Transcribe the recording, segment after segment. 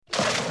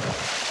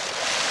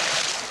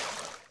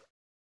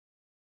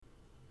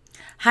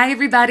Hi,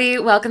 everybody.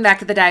 Welcome back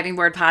to the Diving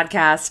Board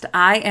Podcast.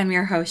 I am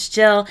your host,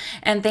 Jill,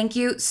 and thank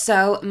you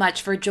so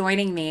much for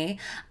joining me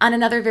on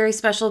another very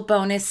special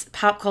bonus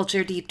pop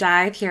culture deep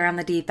dive here on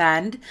the deep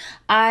end.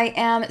 I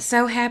am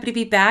so happy to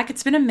be back.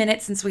 It's been a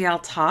minute since we all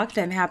talked.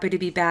 I'm happy to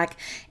be back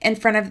in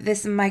front of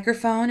this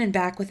microphone and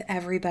back with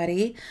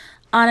everybody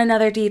on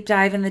another deep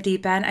dive in the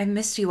deep end. I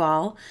missed you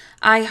all.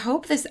 I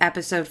hope this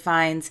episode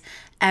finds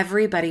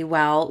everybody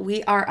well.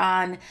 We are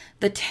on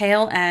the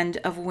tail end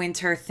of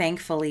winter,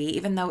 thankfully,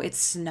 even though it's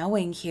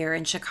snowing here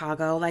in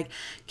Chicago. Like,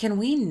 can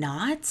we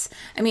not?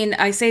 I mean,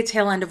 I say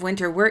tail end of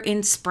winter, we're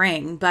in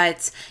spring,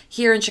 but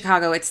here in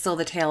Chicago, it's still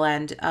the tail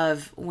end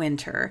of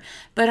winter.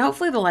 But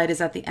hopefully the light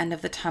is at the end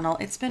of the tunnel.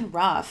 It's been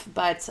rough,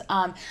 but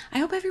I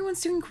hope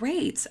everyone's doing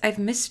great. I've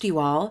missed you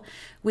all.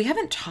 We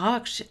haven't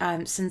talked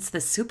since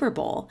the Super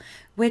Bowl,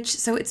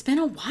 so it's been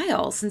a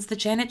while since the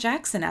Janet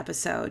Jackson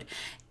episode.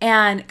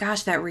 And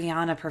gosh, that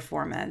Rihanna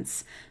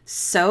performance,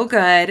 so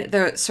good.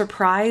 The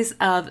surprise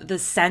of the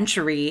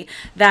century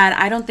that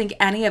I don't think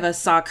any of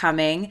us saw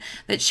coming,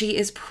 that she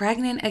is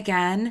pregnant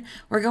again.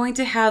 We're going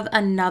to have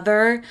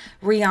another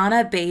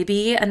Rihanna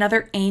baby,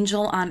 another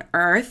angel on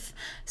earth.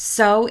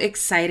 So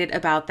excited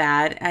about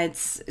that.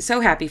 It's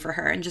so happy for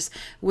her and just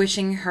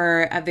wishing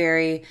her a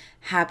very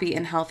happy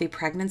and healthy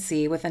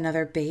pregnancy with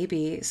another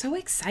baby. So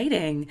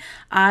exciting.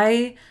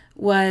 I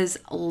was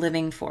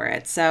living for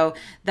it. So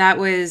that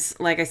was,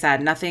 like I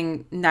said,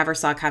 nothing never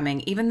saw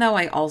coming, even though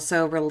I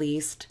also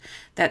released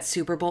that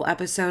Super Bowl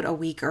episode a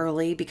week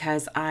early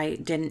because I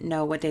didn't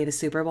know what day the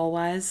Super Bowl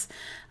was.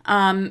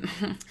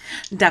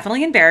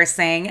 Definitely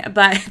embarrassing,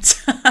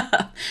 but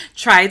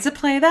tried to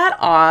play that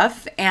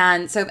off.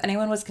 And so if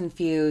anyone was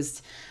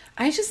confused,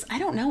 I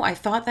don't know. I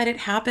thought that it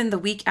happened the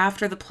week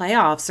after the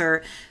playoffs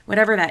or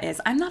whatever that is.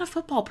 I'm not a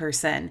football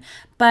person,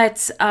 but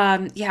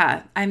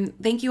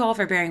thank you all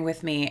for bearing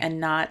with me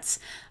and not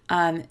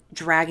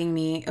dragging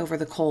me over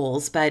the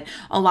coals. But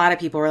a lot of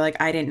people were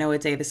like, I didn't know what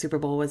day the Super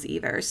Bowl was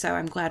either. So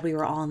I'm glad we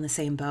were all in the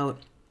same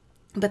boat.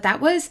 But that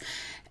was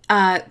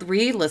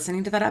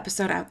re-listening to that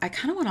episode, I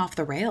kind of went off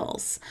the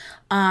rails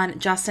on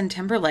Justin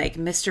Timberlake,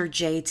 Mr.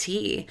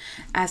 JT,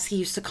 as he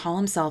used to call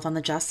himself on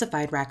the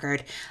Justified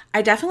record.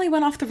 I definitely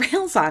went off the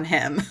rails on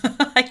him.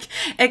 Like,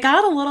 it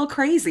got a little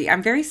crazy.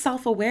 I'm very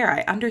self-aware.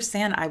 I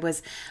understand I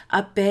was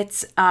a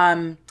bit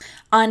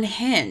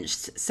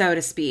unhinged, so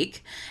to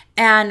speak.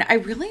 And I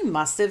really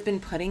must have been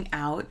putting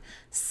out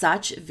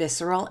such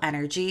visceral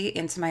energy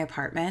into my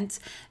apartment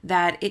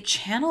that it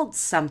channeled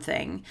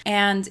something.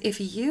 And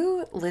if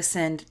you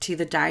listened to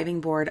the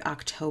Diving Board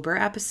October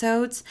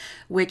episodes,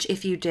 which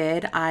if you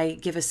did, I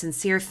give a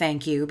sincere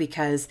thank you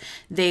because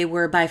they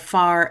were by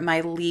far my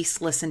least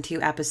listened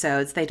to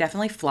episodes. They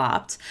definitely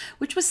flopped,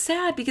 which was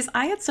sad because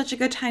I had such a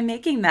good time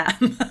making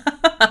them.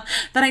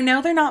 That I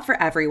know they're not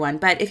for everyone,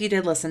 but if you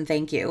did listen,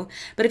 thank you.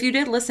 But if you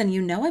did listen,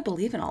 you know I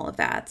believe in all of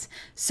that.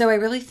 So I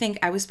really think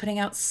I was putting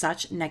out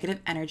such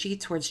negative energy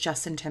towards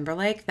Justin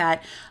Timberlake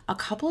that a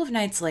couple of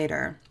nights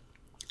later,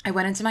 I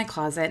went into my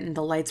closet and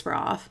the lights were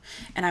off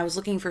and I was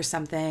looking for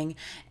something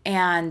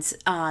and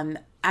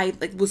I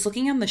was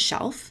looking on the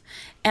shelf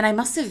and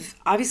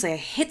I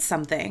hit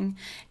something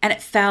and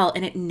it fell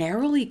and it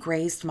narrowly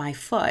grazed my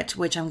foot,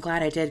 which I'm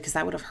glad I did because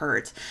that would have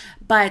hurt.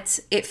 But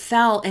it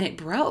fell and it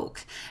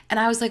broke. And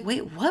I was like,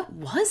 wait, what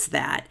was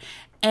that?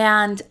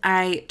 And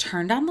I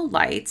turned on the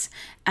lights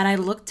and I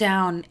looked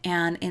down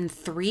and in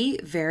 3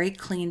 very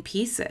clean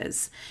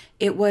pieces,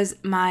 it was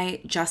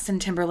my Justin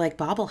Timberlake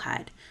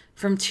bobblehead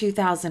from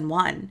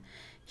 2001.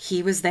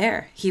 He was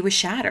there. He was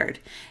shattered.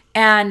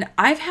 And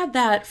I've had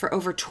that for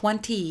over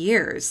 20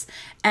 years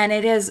and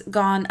it has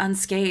gone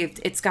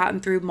unscathed. It's gotten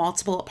through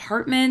multiple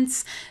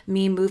apartments,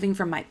 me moving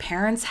from my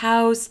parents'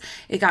 house.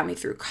 It got me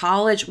through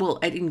college. Well,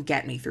 it didn't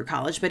get me through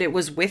college, but it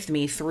was with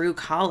me through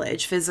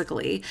college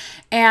physically.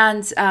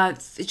 And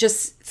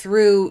just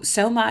through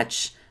so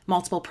much,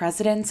 multiple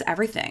presidents,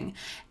 everything.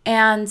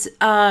 And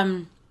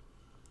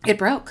it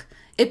broke.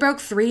 It broke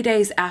 3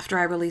 days after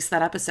I released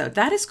that episode.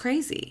 That is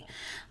crazy.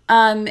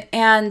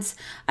 And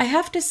I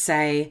have to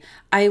say,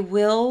 I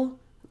will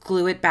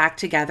glue it back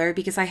together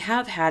because I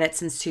have had it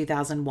since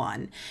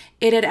 2001.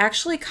 It had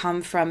actually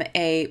come from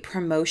a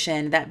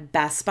promotion that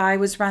Best Buy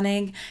was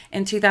running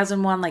in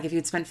 2001. Like if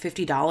you'd spent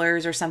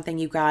 $50 or something,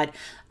 you got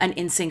an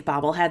NSYNC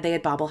bobblehead. They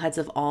had bobbleheads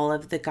of all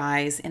of the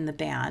guys in the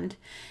band.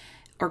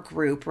 Or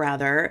group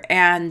rather.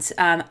 And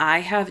I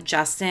have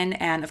Justin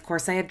and of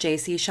course I have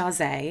JC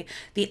Chazé,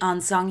 the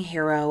unsung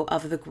hero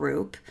of the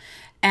group.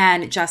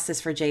 And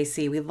justice for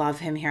JC. We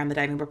love him here on the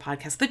Diving Board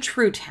Podcast, the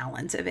true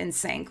talent of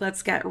NSYNC.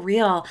 Let's get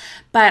real.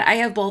 But I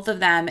have both of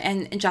them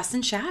and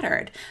Justin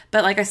shattered.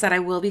 But like I said, I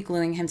will be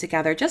gluing him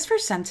together just for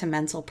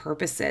sentimental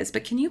purposes.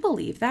 But can you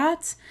believe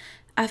that?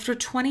 After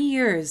 20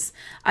 years,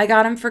 I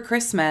got him for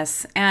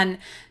Christmas. And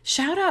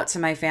shout out to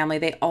my family.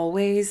 They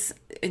always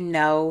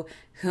know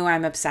who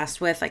I'm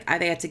obsessed with. Like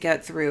they had to go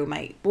through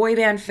my boy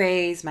band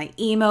phase, my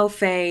emo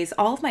phase,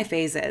 all of my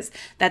phases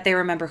that they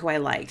remember who I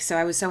like. So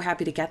I was so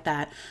happy to get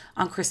that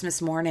on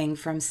Christmas morning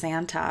from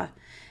Santa.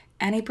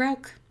 And he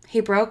broke.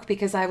 He broke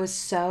because I was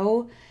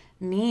so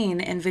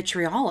mean and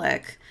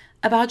vitriolic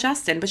about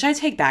Justin, which I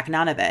take back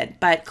none of it,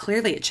 but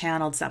clearly it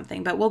channeled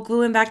something. But we'll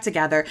glue him back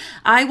together.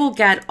 I will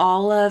get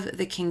all of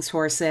the king's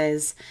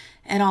horses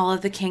and all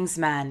of the king's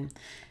men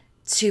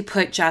to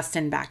put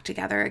Justin back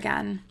together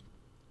again.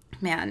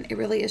 Man, it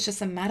really is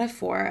just a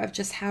metaphor of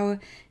just how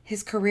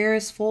his career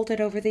is folded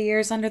over the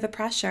years under the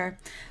pressure.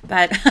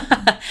 But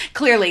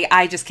clearly,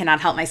 I just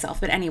cannot help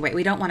myself. But anyway,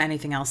 we don't want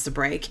anything else to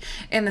break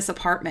in this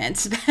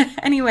apartment. But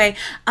anyway,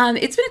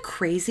 it's been a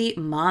crazy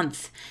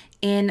month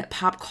in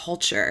pop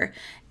culture.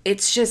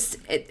 It's just,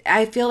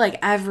 I feel like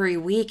every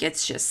week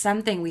it's just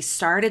something. We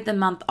started the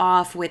month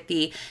off with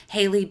the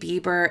Hailey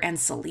Bieber and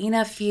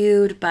Selena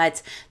feud,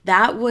 but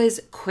that was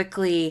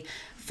quickly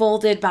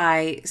folded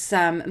by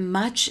some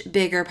much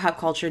bigger pop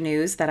culture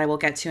news that I will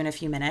get to in a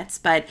few minutes.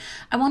 But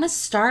I want to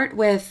start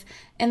with,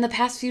 in the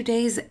past few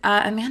days,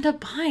 Amanda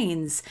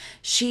Bynes.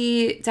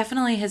 She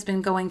definitely has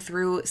been going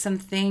through some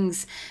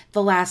things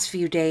the last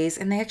few days,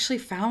 and they actually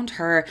found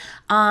her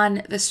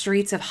on the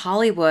streets of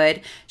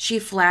Hollywood. She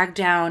flagged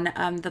down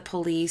the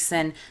police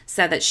and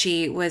said that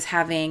she was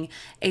having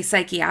a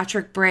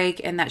psychiatric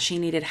break and that she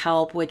needed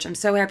help, which I'm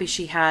so happy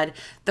she had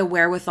the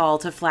wherewithal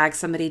to flag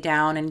somebody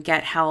down and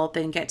get help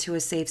and get to a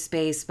safe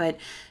space. But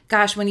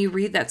gosh, when you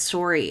read that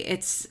story,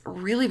 it's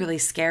really, really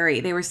scary.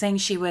 They were saying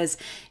she was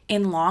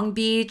in Long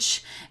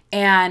Beach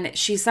and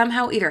she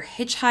somehow either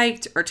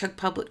hitchhiked or took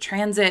public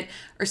transit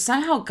or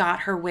somehow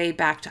got her way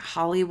back to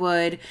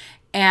Hollywood.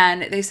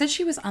 And they said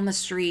she was on the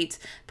street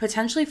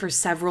potentially for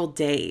several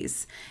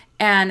days.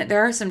 And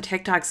there are some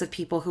TikToks of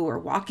people who were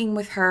walking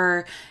with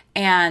her,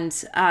 and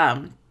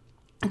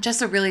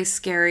just a really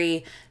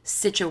scary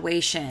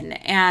situation.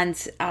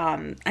 And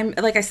I'm,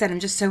 like I said, I'm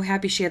just so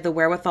happy she had the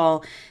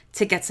wherewithal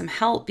to get some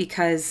help,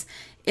 because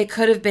it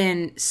could have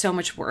been so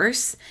much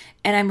worse.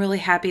 And I'm really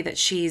happy that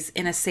she's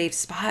in a safe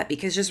spot,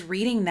 because just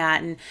reading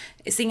that and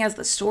seeing as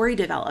the story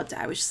developed,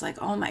 I was just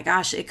like, oh my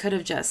gosh, it could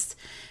have just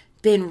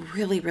been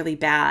really, really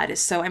bad.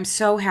 So I'm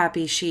so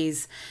happy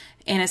she's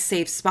in a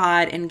safe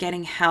spot and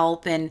getting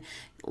help. And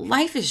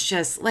life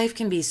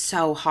can be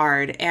so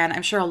hard. And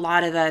I'm sure a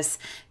lot of us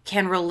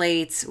can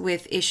relate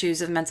with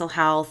issues of mental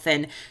health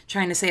and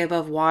trying to stay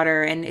above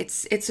water. And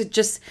it's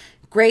just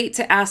great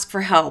to ask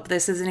for help.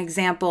 This is an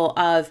example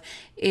of,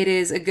 it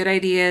is a good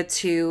idea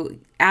to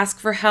ask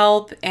for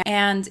help.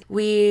 And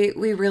we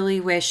really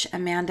wish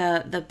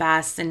Amanda the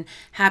best, and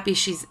happy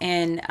she's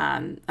in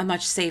a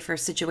much safer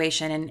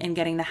situation and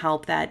getting the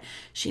help that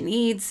she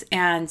needs,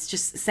 and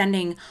just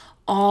sending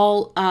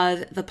all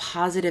of the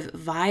positive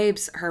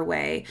vibes her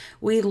way.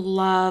 We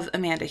love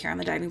Amanda here on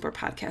the Diving Board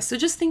Podcast. So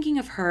just thinking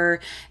of her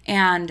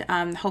and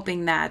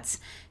hoping that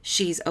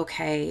she's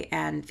okay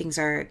and things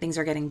are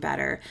getting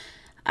better.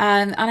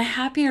 On a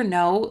happier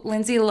note,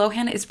 Lindsay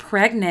Lohan is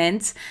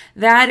pregnant.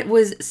 That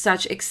was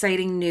such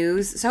exciting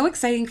news. So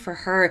exciting for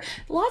her.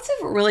 Lots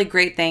of really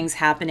great things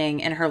happening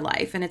in her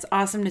life. And it's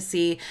awesome to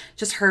see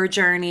just her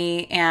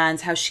journey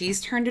and how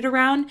she's turned it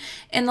around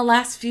in the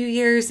last few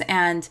years,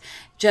 and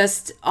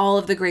just all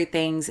of the great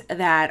things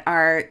that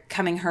are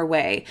coming her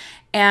way.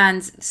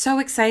 And so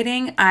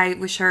exciting. I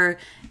wish her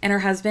and her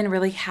husband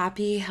really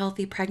happy,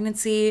 healthy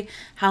pregnancy,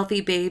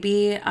 healthy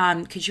baby.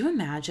 Could you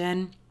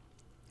imagine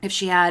if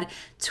she had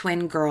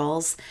twin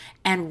girls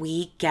and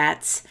we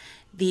get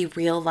the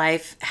real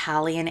life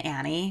Hallie and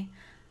Annie?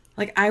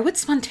 Like, I would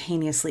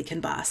spontaneously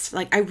combust.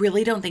 Like, I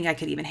really don't think I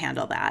could even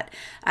handle that.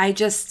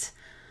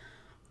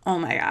 Oh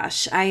my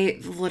gosh.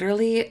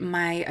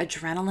 My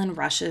adrenaline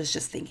rushes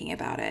just thinking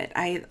about it.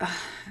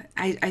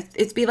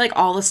 It'd be like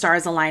all the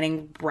stars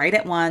aligning right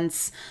at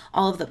once,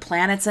 all of the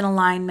planets in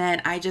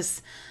alignment.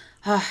 Just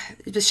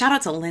shout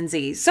out to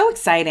Lindsay. So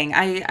exciting.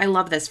 I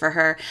love this for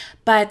her.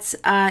 But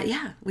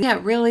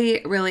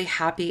really, really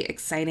happy,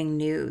 exciting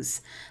news.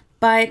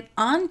 But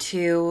on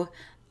to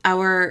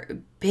our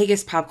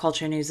biggest pop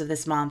culture news of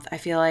this month. I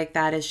feel like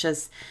that is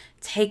just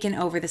taken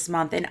over this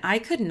month, and I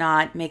could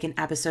not make an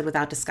episode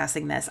without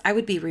discussing this. I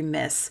would be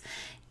remiss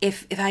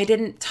if I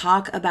didn't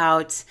talk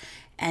about,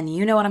 and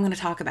you know what I'm going to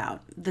talk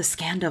about, the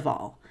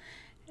Scandival.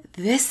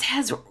 This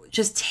has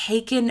just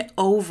taken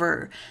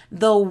over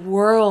the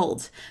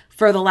world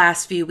for the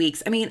last few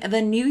weeks. I mean,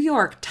 the New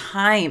York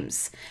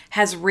Times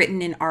has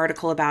written an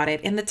article about it,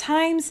 and the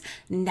Times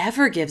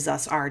never gives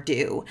us our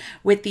due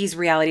with these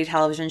reality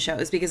television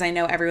shows, because I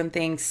know everyone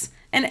thinks,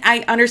 and I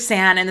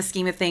understand in the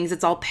scheme of things,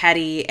 it's all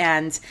petty,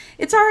 and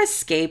it's our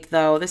escape,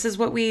 though. This is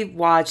what we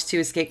watch to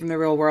escape from the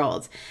real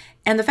world.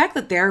 And the fact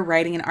that they're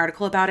writing an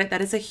article about it,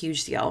 that is a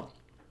huge deal.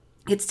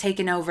 It's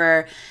taken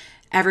over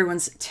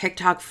everyone's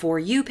TikTok For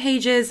You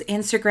pages,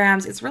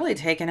 Instagrams. It's really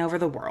taken over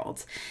the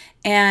world.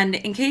 And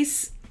in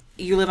case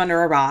you live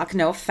under a rock,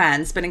 no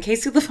offense, but in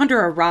case you live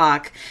under a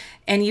rock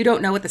and you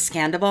don't know what the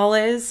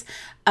Scandival is,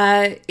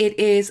 it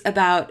is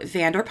about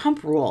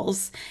Vanderpump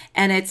Rules,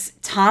 and it's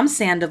Tom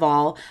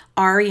Sandoval,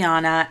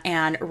 Ariana,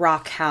 and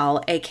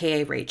Raquel,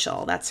 aka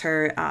Rachel. That's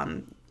her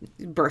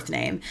birth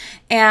name.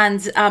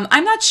 And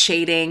I'm not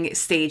shading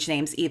stage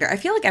names either. I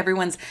feel like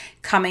everyone's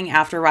coming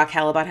after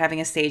Raquel about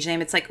having a stage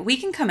name. It's like, we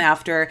can come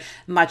after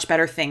much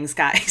better things,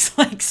 guys.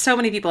 Like, so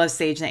many people have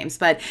stage names,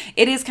 but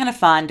it is kind of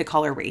fun to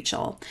call her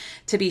Rachel,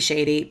 to be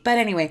shady. But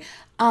anyway,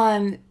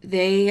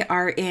 they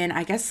are in,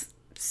 I guess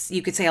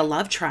you could say, a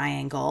love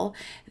triangle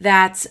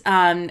that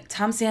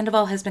Tom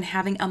Sandoval has been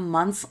having a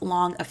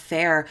months-long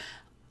affair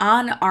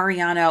on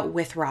Ariana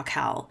with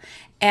Raquel.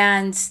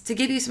 And to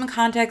give you some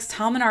context,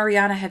 Tom and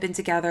Ariana have been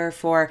together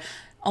for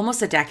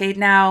almost a decade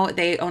now.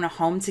 They own a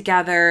home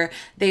together.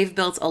 They've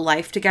built a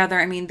life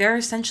together. I mean, they're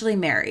essentially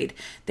married.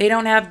 They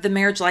don't have the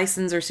marriage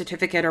license or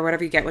certificate or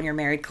whatever you get when you're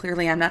married.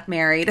 Clearly, I'm not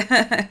married.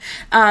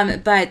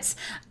 But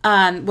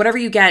whatever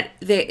you get,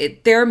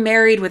 they're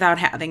married without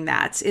having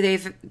that.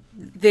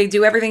 They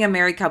do everything a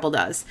married couple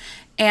does.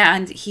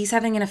 And he's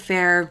having an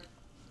affair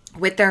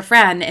with their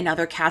friend,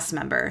 another cast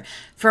member,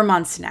 for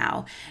months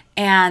now.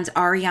 And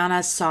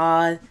Ariana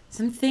saw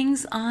some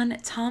things on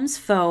Tom's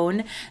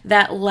phone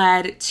that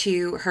led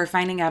to her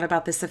finding out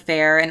about this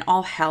affair, and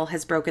all hell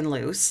has broken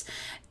loose.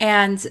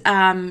 And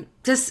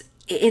just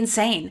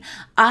insane.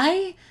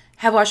 I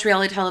have watched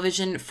reality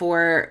television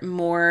for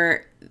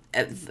more,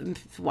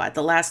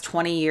 the last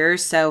 20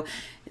 years, so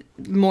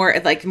more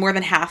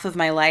than half of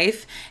my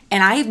life,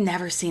 and I've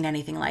never seen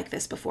anything like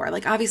this before.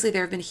 Like, obviously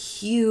there have been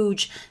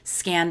huge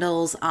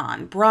scandals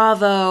on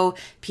Bravo.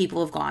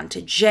 People have gone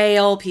to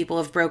jail. People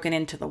have broken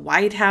into the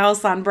White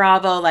House on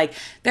Bravo. Like,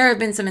 there have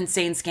been some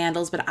insane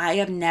scandals, but I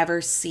have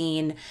never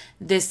seen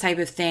this type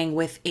of thing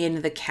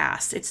within the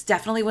cast. It's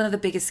definitely one of the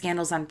biggest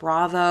scandals on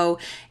Bravo,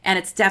 and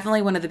it's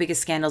definitely one of the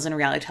biggest scandals in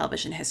reality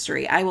television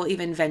history. I will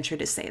even venture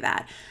to say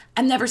that.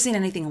 I've never seen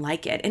anything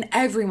like it, and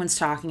everyone's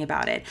talking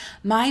about it.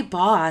 My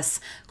boss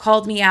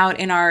called me out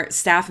in our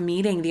staff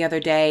meeting the other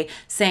day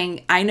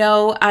saying, I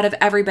know out of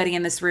everybody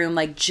in this room,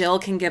 like, Jill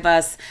can give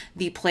us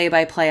the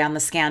play-by-play on the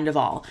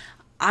Scandival.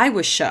 I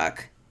was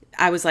shook.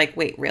 I was like,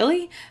 wait,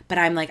 really? But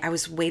I'm like, I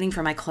was waiting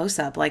for my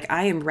close-up. Like,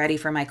 I am ready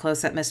for my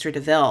close-up Mr.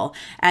 DeVille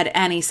at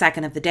any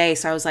second of the day.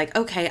 So I was like,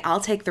 okay, I'll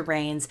take the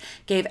reins.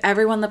 Gave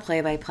everyone the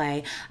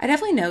play-by-play. I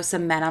definitely know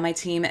some men on my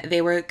team,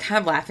 they were kind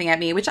of laughing at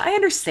me, which I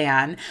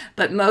understand.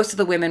 But most of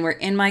the women were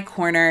in my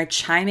corner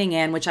chiming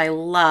in, which I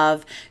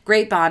love.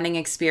 Great bonding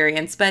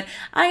experience. But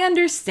I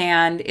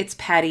understand it's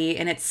petty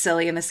and it's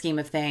silly in the scheme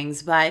of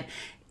things. But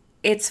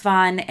it's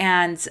fun.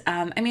 And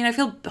I mean, I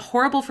feel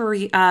horrible for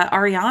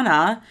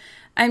Ariana.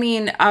 I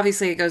mean,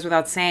 obviously it goes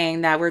without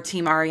saying that we're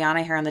Team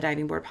Ariana here on the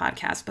Diving Board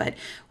podcast, but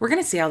we're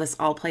going to see how this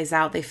all plays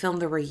out. They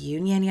filmed the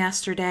reunion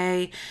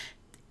yesterday.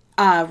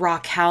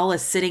 Raquel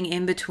is sitting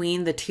in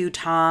between the two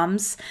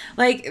Toms.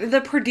 Like, the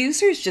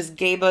producers just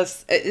gave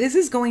us, this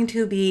is going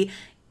to be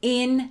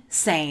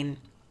insane.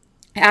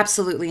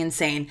 Absolutely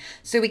insane.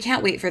 So we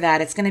can't wait for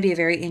that. It's going to be a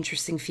very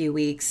interesting few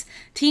weeks.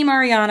 Team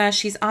Ariana,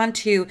 she's on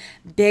to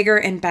bigger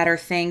and better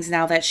things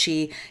now that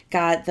she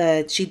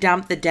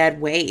dumped the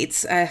dead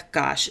weight.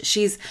 Gosh,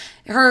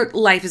 her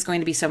life is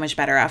going to be so much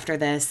better after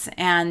this.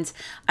 And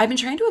I've been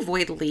trying to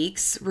avoid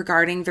leaks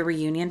regarding the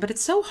reunion, but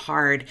it's so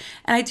hard.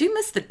 And I do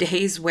miss the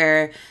days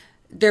where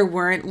there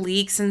weren't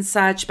leaks and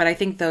such, but I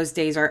think those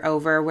days are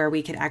over where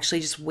we could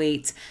actually just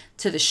wait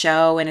to the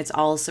show and it's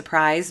all a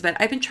surprise. But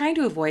I've been trying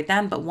to avoid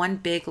them. But one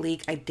big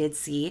leak I did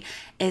see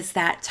is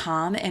that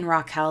Tom and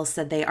Raquel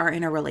said they are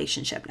in a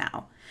relationship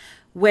now,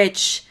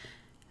 which,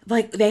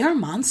 like, they are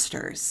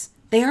monsters.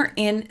 They are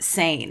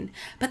insane.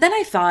 But then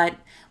I thought,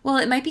 well,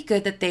 it might be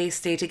good that they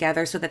stay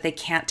together so that they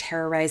can't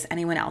terrorize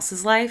anyone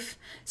else's life.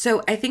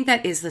 So I think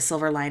that is the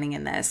silver lining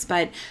in this.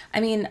 But I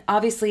mean,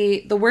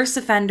 obviously, the worst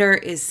offender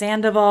is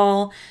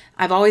Sandoval.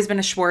 I've always been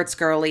a Schwartz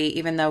girly,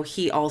 even though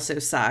he also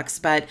sucks.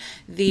 But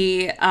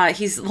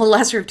he's the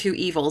lesser of two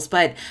evils.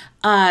 But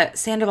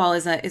Sandoval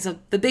is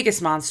the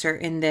biggest monster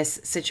in this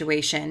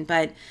situation.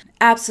 But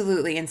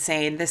absolutely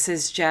insane. This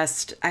is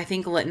just, I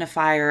think, lighting a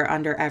fire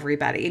under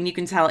everybody. And you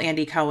can tell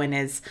Andy Cohen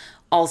is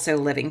also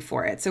living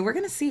for it. So we're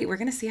going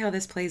to see how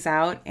this plays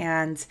out.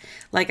 And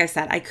like I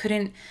said, I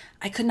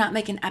could not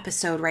make an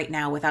episode right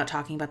now without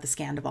talking about the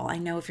Scandival. I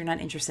know if you're not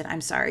interested,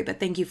 I'm sorry,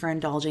 but thank you for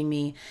indulging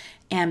me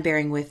and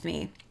bearing with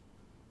me.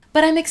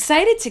 But I'm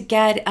excited to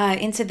get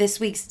into this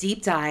week's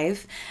deep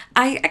dive.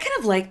 I kind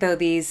of like, though,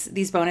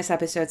 these bonus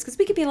episodes because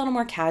we could be a little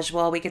more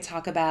casual. We could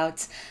talk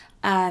about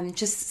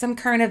just some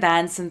current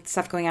events and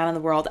stuff going on in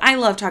the world. I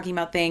love talking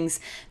about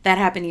things that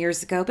happened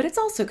years ago, but it's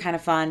also kind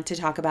of fun to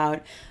talk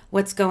about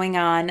what's going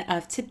on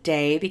of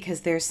today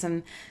because there's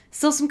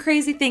still some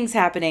crazy things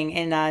happening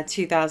in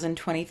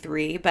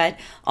 2023, but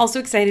also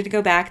excited to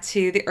go back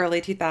to the early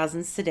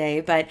 2000s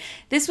today. But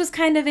this was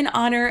kind of in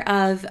honor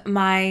of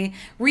my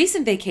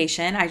recent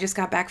vacation. I just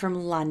got back from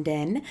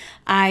London.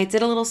 I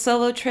did a little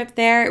solo trip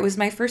there. It was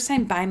my first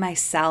time by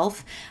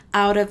myself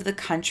out of the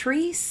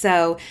country.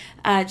 So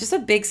just a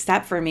big step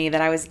set for me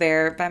that I was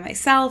there by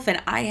myself,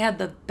 and I had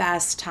the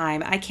best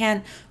time. I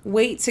can't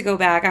wait to go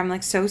back. I'm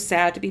like so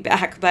sad to be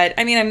back, but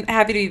I mean, I'm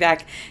happy to be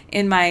back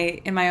in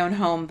my own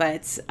home,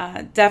 but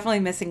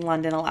definitely missing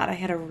London a lot. I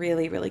had a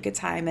really, really good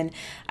time, and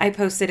I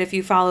posted, if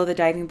you follow the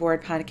Diving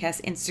Board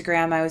Podcast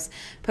Instagram, I was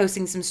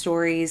posting some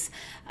stories,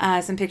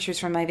 some pictures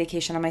from my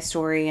vacation on my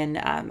story, and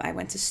I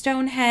went to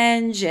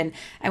Stonehenge, and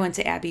I went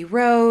to Abbey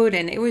Road,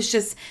 and it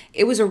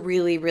was a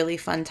really, really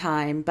fun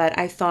time. But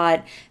I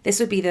thought this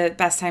would be the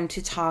best time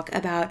to talk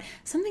about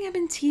something I've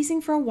been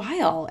teasing for a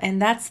while,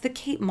 and that's the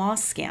Kate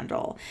Moss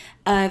scandal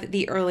of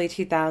the early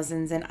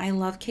 2000s. And I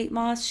love Kate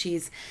Moss.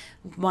 She's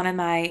one of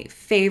my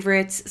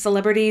favorite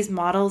celebrities,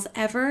 models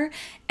ever,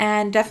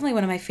 and definitely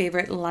one of my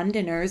favorite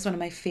Londoners, one of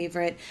my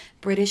favorite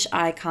British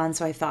icons.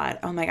 So I thought,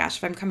 oh my gosh,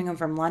 if I'm coming home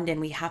from London,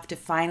 we have to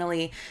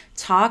finally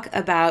talk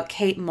about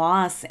Kate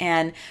Moss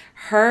and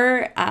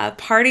her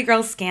party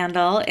girl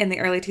scandal in the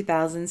early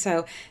 2000s.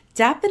 So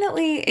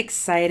definitely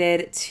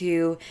excited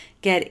to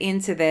get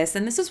into this.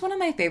 And this is one of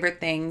my favorite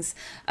things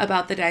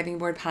about the Diving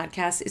Board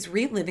Podcast, is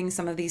reliving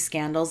some of these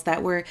scandals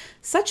that were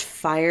such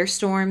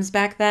firestorms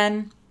back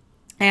then.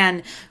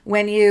 And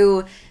when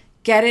you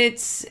get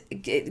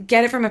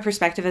it from a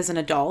perspective as an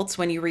adult,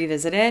 when you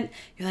revisit it,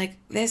 you're like,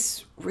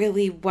 this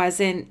really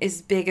wasn't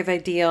as big of a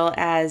deal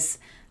as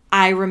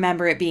I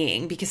remember it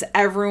being, because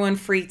everyone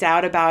freaked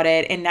out about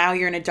it. And now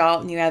you're an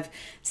adult and you have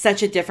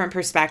such a different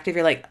perspective.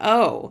 You're like,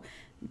 oh,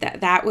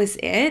 that was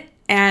it.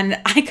 And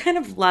I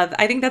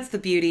think that's the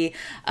beauty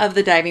of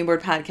the Diving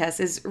Board Podcast,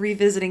 is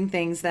revisiting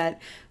things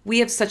that we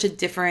have such a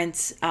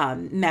different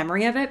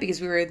memory of it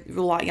because we were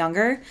a lot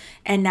younger,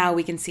 and now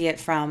we can see it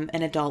from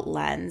an adult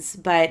lens.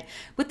 But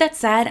with that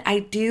said, I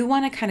do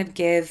want to kind of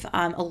give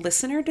a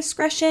listener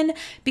discretion,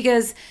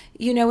 because,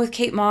 with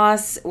Kate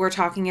Moss, we're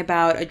talking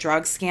about a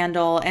drug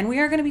scandal, and we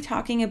are going to be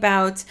talking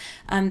about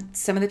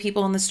some of the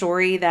people in the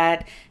story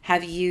that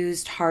have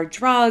used hard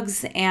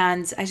drugs.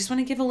 And I just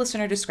want to give a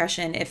listener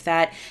discretion if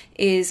that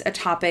is a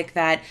topic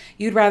that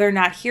you'd rather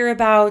not hear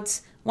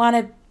about. Want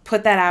to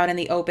put that out in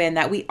the open,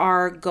 that we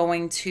are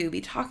going to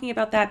be talking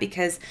about that,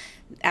 because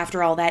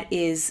after all, that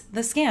is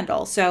the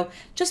scandal. So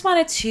just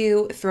wanted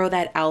to throw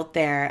that out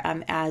there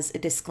as a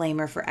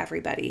disclaimer for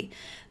everybody.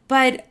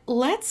 But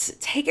let's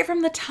take it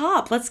from the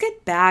top. Let's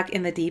get back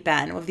in the deep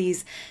end of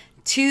these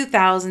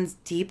 2000s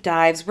deep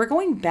dives. We're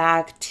going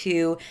back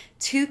to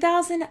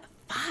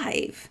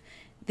 2005,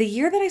 the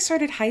year that I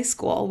started high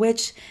school,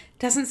 which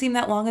doesn't seem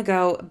that long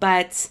ago,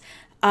 but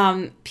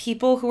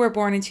people who were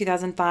born in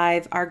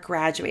 2005 are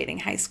graduating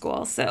high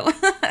school. So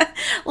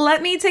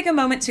let me take a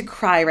moment to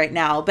cry right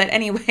now. But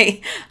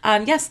anyway,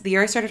 yes, the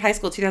year I started high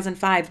school,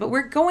 2005, but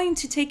we're going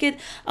to take it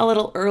a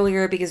little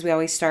earlier because we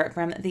always start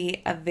from the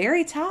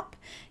very top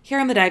here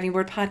on the Diving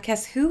Board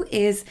Podcast. Who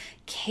is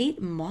Kate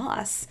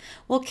Moss?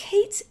 Well,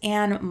 Kate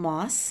Ann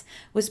Moss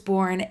was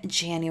born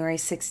January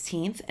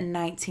 16th,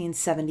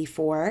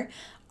 1974.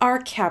 Our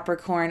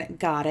Capricorn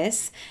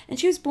goddess, and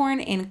she was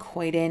born in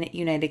Croydon,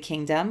 United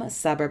Kingdom, a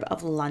suburb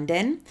of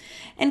London.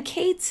 And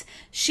Kate,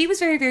 she was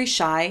very, very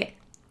shy.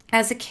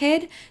 As a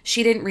kid,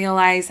 she didn't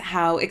realize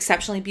how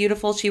exceptionally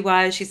beautiful she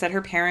was. She said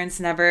her parents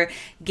never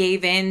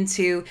gave in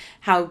to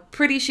how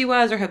pretty she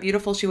was or how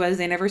beautiful she was.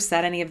 They never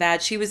said any of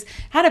that. She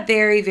had a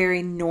very,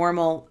 very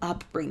normal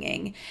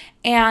upbringing.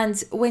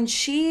 And when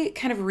she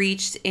kind of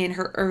reached in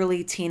her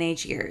early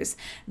teenage years,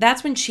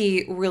 that's when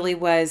she really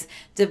was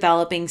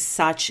developing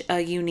such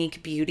a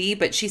unique beauty.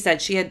 But she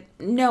said she had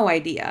no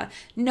idea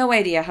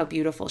how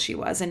beautiful she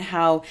was and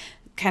how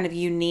kind of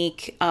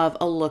unique of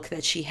a look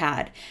that she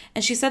had.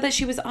 And she said that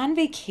she was on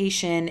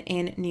vacation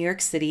in New York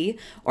City,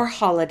 or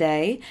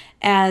holiday,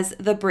 as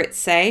the Brits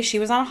say. She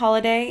was on a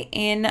holiday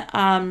in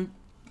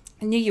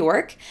New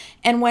York,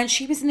 and when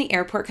she was in the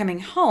airport coming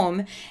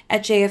home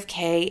at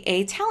JFK,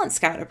 a talent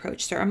scout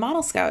approached her, a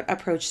model scout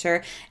approached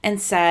her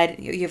and said,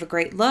 "You have a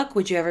great look.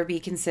 Would you ever be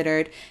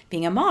considered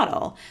being a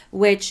model?"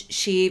 Which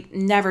she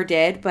never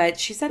did, but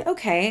she said,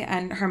 okay.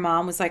 And her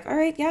mom was like, all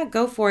right, yeah,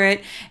 go for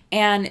it.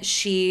 And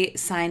she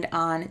signed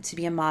on to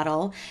be a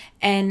model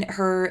in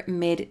her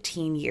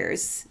mid-teen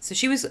years. So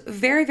she was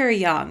very, very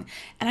young.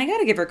 And I got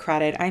to give her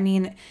credit. I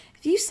mean,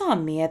 if you saw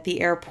me at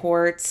the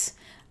airport,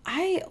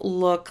 I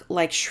look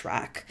like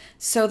Shrek.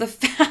 So the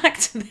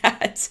fact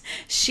that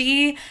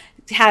she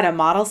had a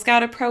model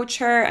scout approach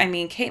her, I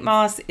mean, Kate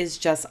Moss is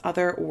just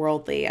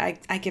otherworldly.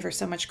 I give her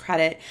so much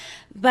credit.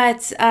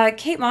 But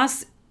Kate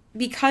Moss,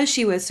 because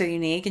she was so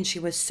unique and she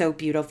was so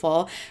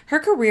beautiful, her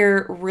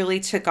career really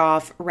took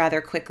off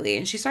rather quickly.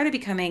 And she started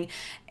becoming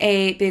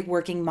a big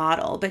working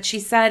model. But she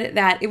said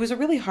that it was a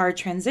really hard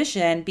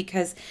transition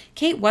because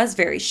Kate was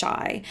very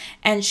shy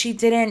and she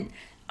didn't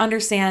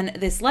understand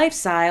this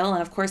lifestyle.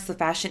 And of course, the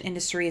fashion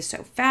industry is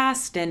so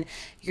fast and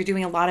you're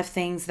doing a lot of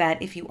things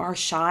that if you are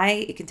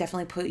shy, it can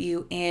definitely put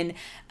you in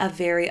a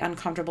very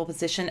uncomfortable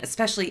position,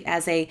 especially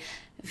as a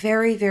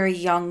very, very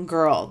young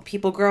girl.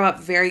 People grow up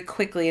very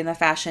quickly in the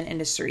fashion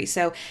industry.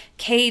 So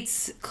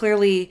Kate's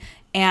clearly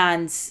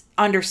and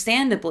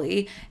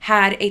understandably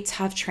had a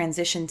tough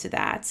transition to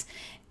that.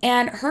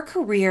 And her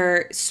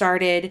career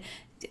started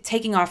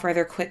taking off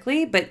rather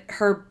quickly, but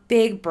her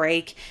big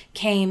break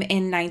came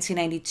in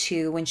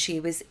 1992 when she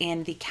was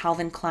in the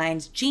Calvin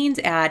Klein's jeans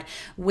ad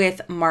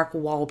with Mark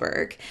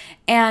Wahlberg.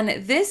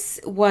 And this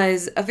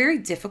was a very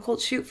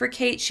difficult shoot for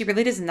Kate. She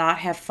really does not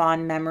have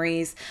fond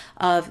memories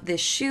of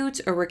this shoot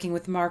or working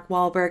with Mark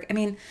Wahlberg. I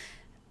mean,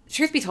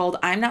 truth be told,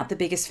 I'm not the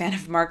biggest fan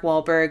of Mark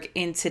Wahlberg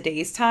in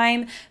today's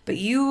time, but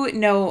you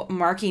know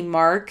Marky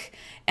Mark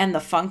and the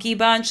Funky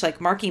Bunch,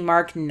 like Marky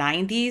Mark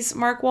 90s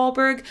Mark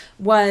Wahlberg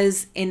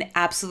was an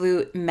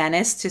absolute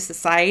menace to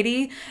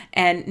society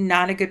and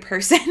not a good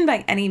person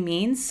by any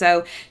means.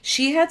 So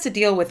she had to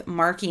deal with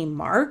Marky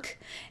Mark,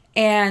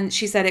 and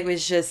she said it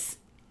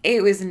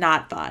was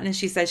not fun. And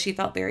she said she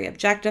felt very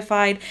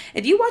objectified.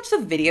 If you watch the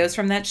videos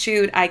from that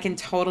shoot, I can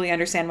totally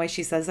understand why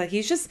she says that.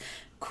 He's just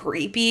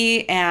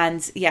creepy.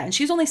 And yeah, and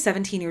she was only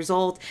 17 years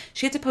old.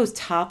 She had to pose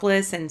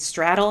topless and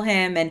straddle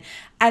him. And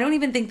I don't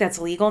even think that's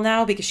legal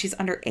now because she's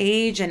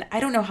underage. And I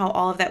don't know how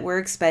all of that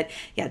works. But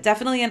yeah,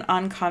 definitely an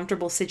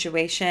uncomfortable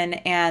situation.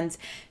 And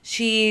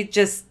she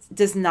just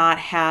does not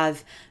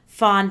have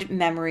fond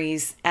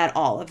memories at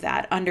all of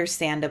that,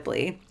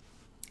 understandably.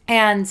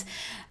 And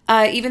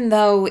even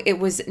though it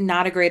was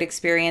not a great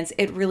experience,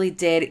 it really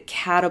did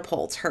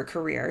catapult her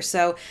career.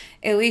 So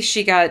at least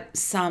she got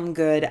some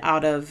good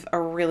out of a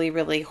really,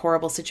 really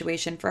horrible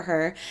situation for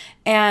her.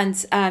 And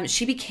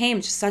she became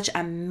just such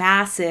a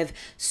massive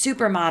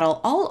supermodel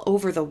all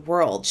over the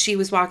world. She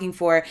was walking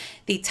for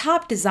the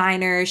top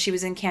designers, she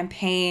was in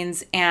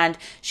campaigns, and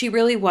she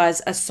really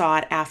was a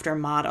sought-after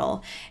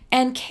model.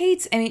 And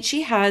Kate, I mean,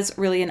 she has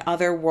really an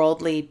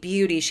otherworldly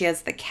beauty. She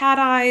has the cat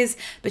eyes,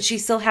 but she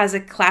still has a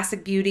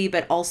classic beauty,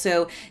 but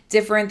also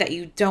different that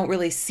you don't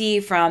really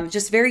see from,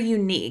 just very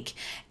unique.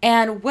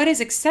 And what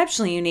is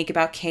exceptionally unique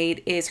about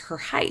Kate is her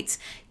height.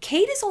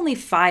 Kate is only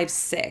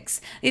 5'6".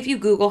 If you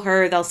Google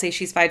her, they'll say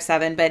she's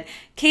 5'7", but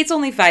Kate's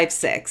only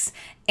 5'6".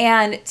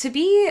 And to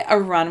be a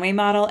runway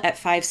model at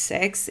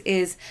 5'6"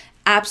 is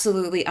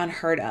absolutely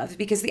unheard of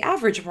because the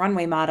average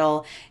runway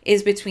model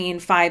is between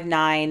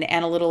 5'9"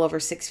 and a little over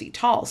 6 feet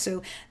tall.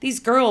 So these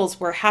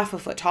girls were half a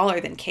foot taller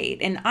than Kate,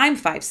 and I'm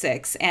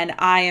 5'6", and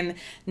I am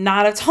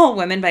not a tall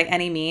woman by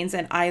any means.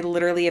 And I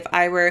literally, if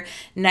I were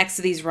next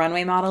to these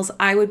runway models,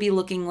 I would be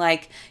looking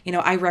like,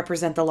 I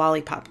represent the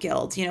Lollipop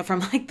Guild,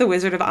 from like the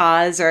Wizard of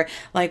Oz or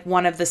like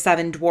one of the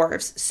seven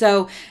dwarfs.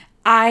 So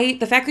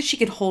the fact that she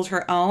could hold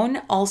her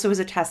own also is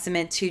a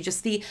testament to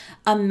just the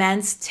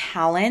immense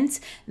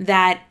talent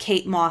that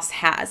Kate Moss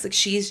has. Like,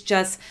 she's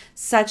just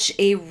such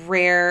a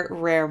rare,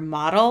 rare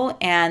model,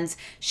 and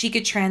she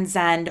could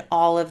transcend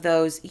all of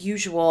those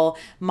usual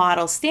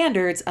model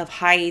standards of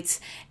height.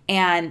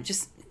 And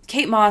just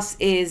Kate Moss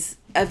is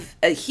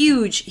a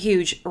huge,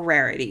 huge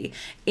rarity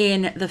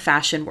in the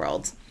fashion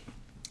world.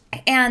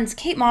 And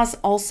Kate Moss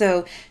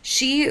also,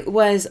 she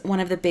was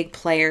one of the big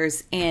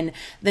players in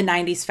the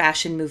 90s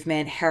fashion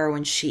movement,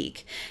 heroin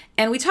chic.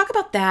 And we talk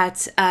about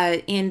that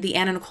in the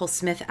Anna Nicole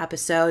Smith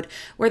episode,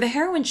 where the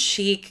heroin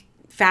chic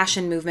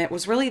fashion movement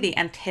was really the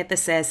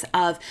antithesis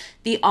of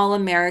the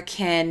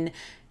all-American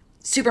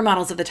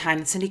supermodels of the time,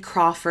 the Cindy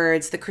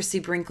Crawfords, the Christy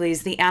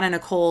Brinkley's, the Anna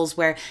Nicole's,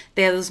 where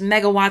they had those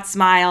megawatt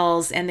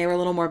smiles and they were a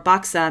little more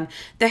buxom.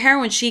 The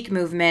heroin chic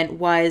movement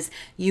was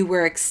you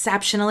were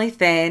exceptionally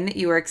thin,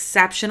 you were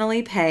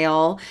exceptionally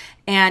pale,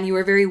 and you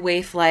were very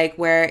waif-like,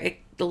 where it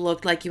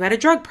looked like you had a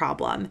drug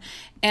problem.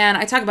 And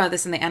I talk about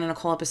this in the Anna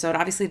Nicole episode.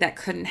 Obviously, that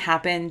couldn't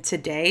happen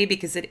today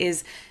because it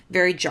is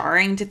very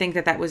jarring to think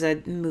that that was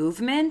a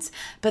movement,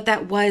 but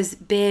that was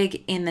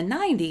big in the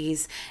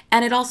 90s.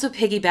 And it also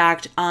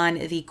piggybacked on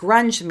the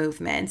grunge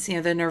movement,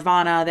 the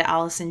Nirvana, the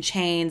Alice in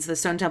Chains, the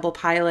Stone Temple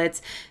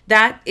Pilots.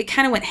 That it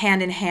kind of went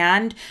hand in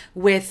hand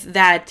with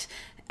that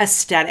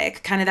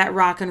aesthetic, kind of that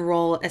rock and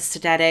roll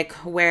aesthetic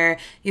where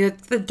you had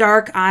the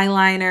dark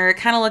eyeliner,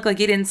 kind of looked like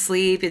you didn't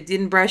sleep, you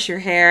didn't brush your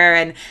hair,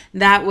 and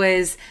that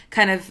was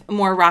kind of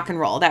more rock and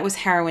roll. That was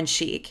heroin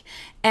chic.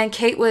 And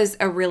Kate was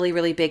a really,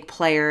 really big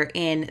player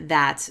in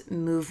that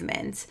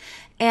movement.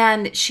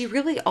 And she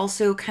really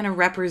also kind of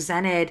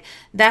represented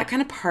that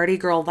kind of party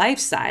girl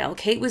lifestyle.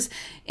 Kate was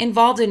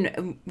involved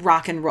in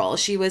rock and roll.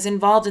 She was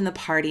involved in the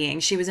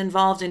partying. She was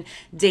involved in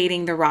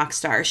dating the rock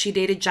star. She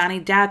dated Johnny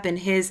Depp in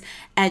his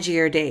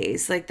edgier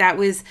days. Like that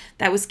was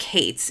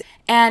Kate.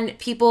 And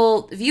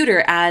people viewed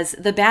her as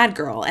the bad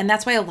girl. And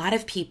that's why a lot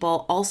of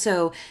people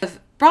also have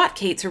brought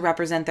Kate to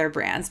represent their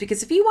brands,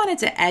 because if you wanted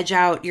to edge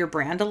out your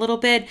brand a little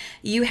bit,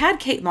 you had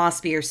Kate Moss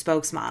be your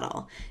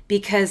spokesmodel,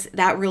 because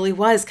that really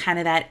was kind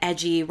of that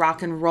edgy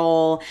rock and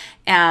roll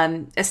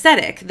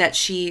aesthetic that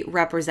she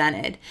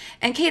represented.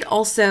 And Kate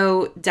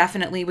also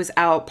definitely was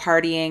out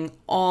partying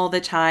all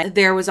the time.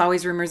 There was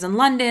always rumors in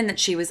London that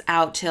she was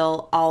out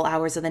till all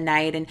hours of the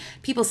night, and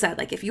people said,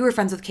 like, if you were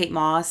friends with Kate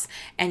Moss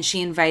and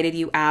she invited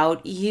you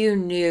out, you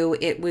knew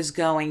it was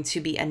going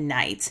to be a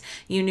night.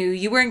 You knew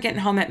you weren't getting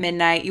home at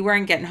midnight, you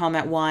weren't getting home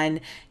at 1,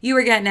 you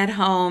were getting at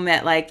home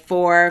at like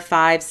 4,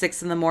 5,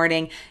 6 in the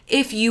morning,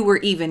 if you were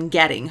even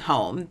getting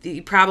home.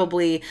 You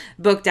probably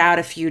booked out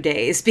a few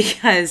days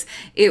because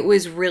it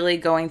was really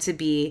going to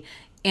be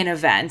an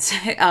event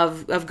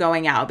of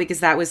going out,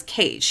 because that was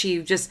Kate.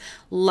 She just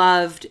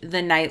loved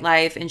the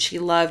nightlife, and she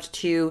loved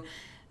to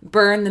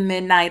burn the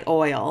midnight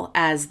oil,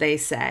 as they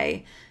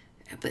say.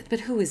 But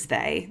who is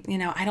they?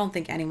 I don't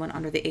think anyone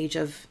under the age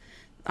of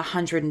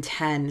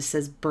 110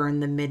 says burn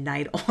the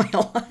midnight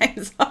oil.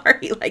 I'm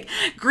sorry. Like,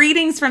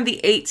 greetings from the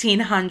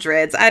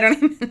 1800s. I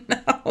don't even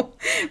know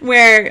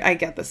where I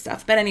get this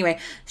stuff. But anyway,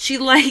 she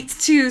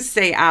liked to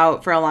stay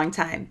out for a long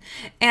time.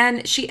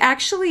 And she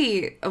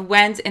actually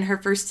went in her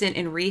first stint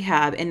in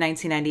rehab in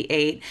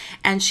 1998.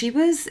 And she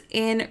was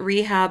in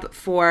rehab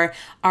for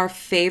our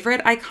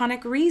favorite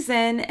iconic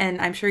reason.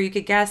 And I'm sure you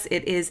could guess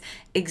it is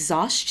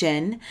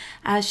exhaustion.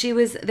 She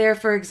was there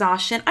for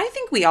exhaustion. I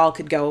think we all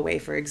could go away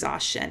for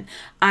exhaustion.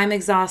 I'm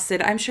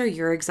exhausted. I'm sure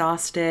you're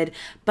exhausted.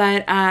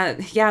 But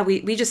yeah,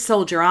 we just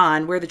soldier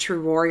on. We're the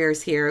true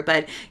warriors here.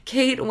 But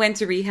Kate went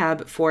to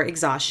rehab for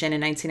exhaustion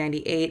in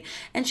 1998.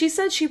 And she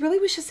said she really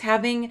was just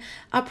having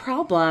a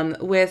problem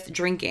with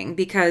drinking,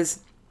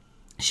 because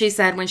she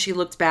said when she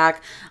looked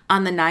back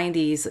on the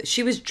 90s,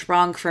 she was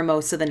drunk for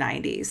most of the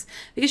 90s.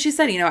 Because she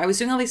said, I was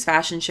doing all these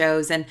fashion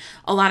shows, and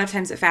a lot of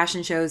times at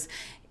fashion shows,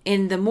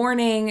 in the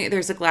morning,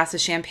 there's a glass of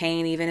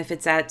champagne. Even if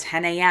it's at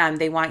 10 a.m.,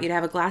 they want you to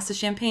have a glass of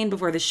champagne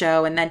before the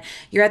show. And then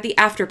you're at the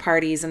after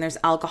parties and there's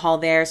alcohol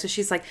there. So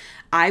she's like,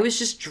 I was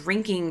just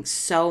drinking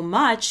so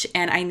much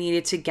and I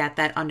needed to get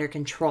that under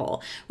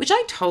control, which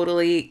I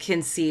totally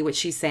can see what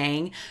she's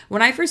saying.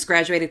 When I first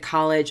graduated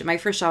college, my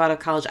first job out of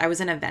college, I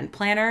was an event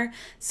planner.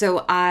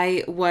 So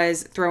I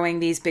was throwing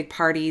these big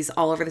parties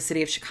all over the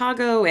city of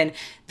Chicago, and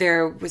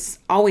there was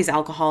always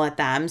alcohol at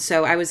them.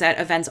 So I was at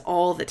events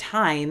all the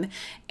time,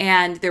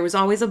 and there was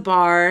always a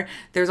bar.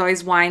 There was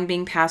always wine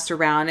being passed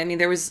around. I mean,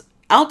 there was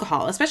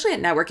alcohol, especially at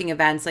networking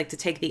events, like to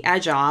take the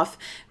edge off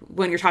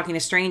when you're talking to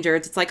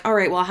strangers. It's like, all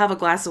right, well, I'll have a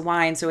glass of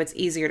wine so it's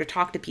easier to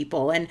talk to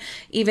people. And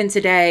even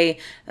today,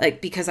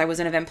 like, because I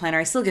was an event planner,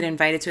 I still get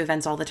invited to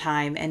events all the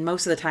time. And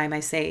most of the time I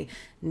say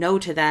no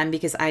to them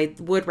because I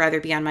would rather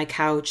be on my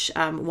couch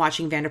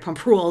watching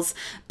Vanderpump Rules.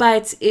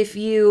 But if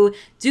you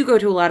do go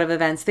to a lot of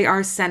events, they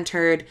are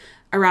centered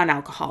around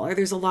alcohol, or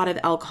there's a lot of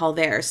alcohol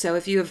there. So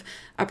if you have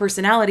a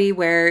personality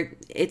where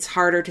it's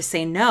harder to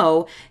say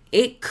no,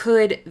 it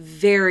could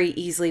very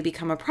easily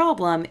become a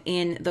problem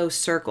in those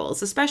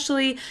circles,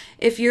 especially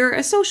if you're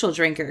a social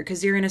drinker,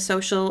 because you're in a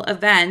social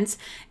event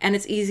and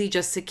it's easy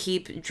just to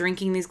keep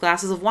drinking these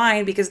glasses of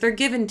wine because they're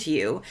given to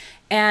you.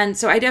 And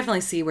so I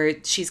definitely see where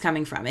she's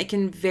coming from. It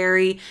can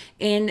vary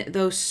in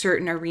those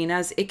certain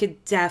arenas. It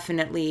could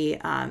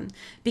definitely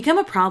become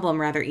a problem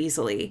rather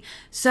easily.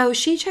 So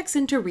she checks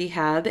into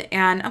rehab,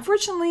 and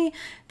unfortunately,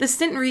 the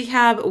stint in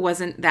rehab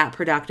wasn't that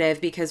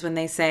productive, because when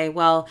they say,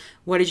 well,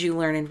 what did you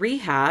learn in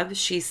rehab?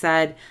 She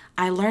said,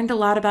 I learned a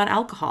lot about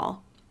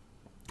alcohol.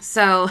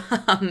 So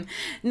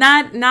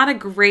not a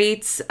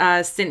great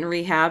stint in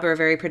rehab, or a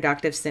very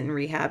productive stint in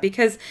rehab,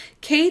 because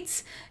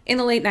Kate, in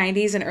the late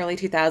 90s and early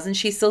 2000s,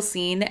 she's still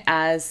seen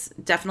as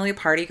definitely a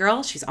party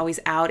girl. She's always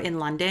out in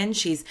London.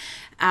 She's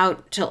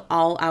out till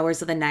all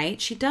hours of the night.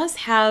 She does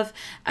have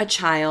a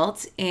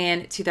child.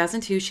 In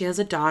 2002, she has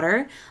a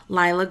daughter,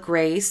 Lila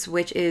Grace,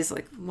 which is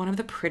like one of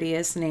the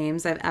prettiest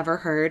names I've ever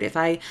heard. If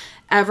I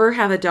ever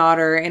have a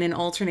daughter in an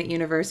alternate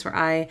universe where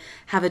I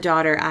have a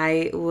daughter,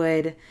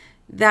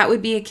 that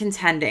would be a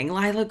contending.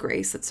 Lila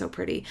Grace, that's so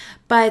pretty.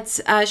 But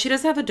she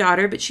does have a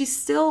daughter, but she's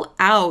still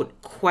out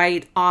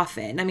quite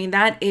often. I mean,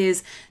 that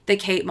is the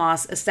Kate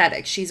Moss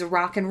aesthetic. She's a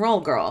rock and roll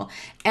girl.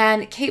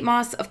 And Kate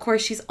Moss, of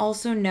course, she's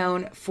also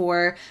known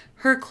for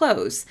her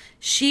clothes.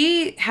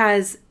 She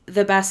has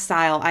the best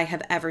style I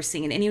have ever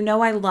seen. And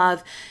I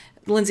love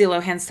Lindsay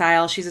Lohan's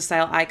style. She's a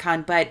style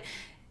icon, but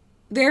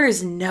there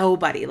is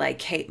nobody like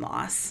Kate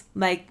Moss.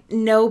 Like,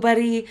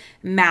 nobody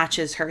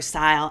matches her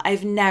style.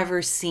 I've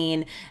never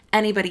seen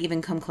anybody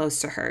even come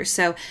close to her.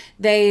 So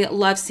they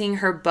love seeing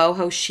her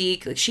boho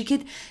chic. Like, she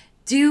could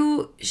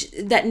do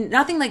that,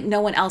 nothing like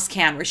no one else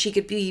can, where she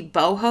could be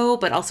boho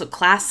but also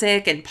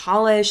classic and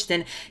polished,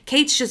 and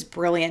Kate's just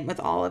brilliant with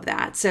all of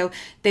that. So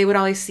they would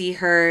always see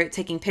her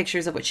taking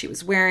pictures of what she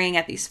was wearing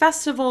at these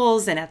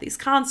festivals and at these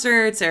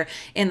concerts or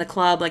in the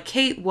club. Like,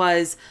 Kate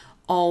was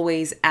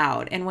always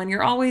out. And when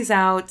you're always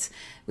out,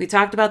 we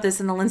talked about this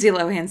in the Lindsay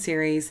Lohan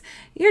series,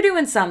 you're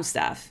doing some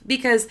stuff,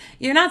 because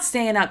you're not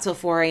staying out till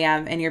 4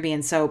 a.m. and you're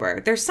being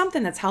sober. There's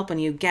something that's helping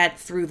you get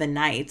through the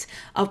night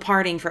of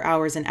partying for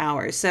hours and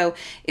hours. So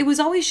it was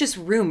always just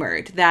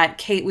rumored that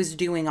Kate was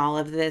doing all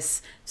of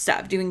this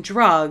stuff, doing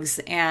drugs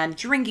and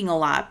drinking a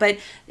lot. But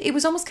it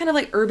was almost kind of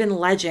like urban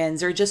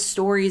legends, or just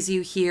stories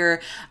you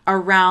hear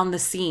around the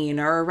scene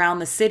or around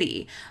the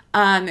city,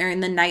 or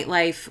in the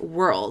nightlife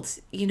world.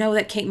 You know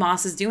that Kate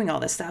Moss is doing all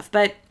this stuff,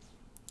 but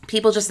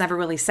people just never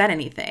really said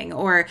anything,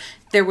 or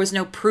there was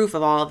no proof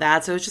of all of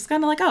that. So it's just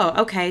kind of like, oh,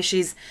 okay,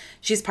 she's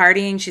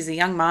partying, she's a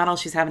young model,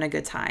 she's having a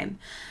good time.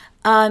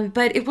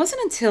 But it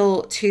wasn't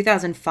until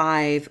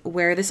 2005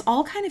 where this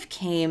all kind of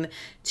came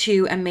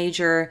to a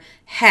major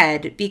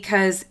head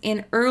because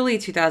in early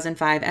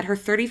 2005, at her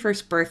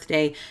 31st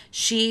birthday,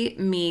 she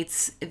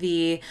meets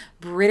the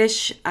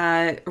British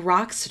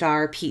rock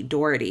star Pete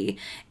Doherty.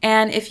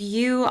 And if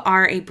you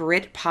are a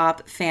Brit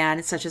pop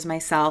fan, such as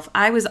myself,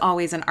 I was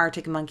always an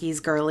Arctic Monkeys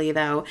girly,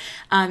 though,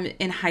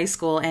 in high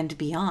school and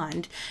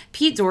beyond.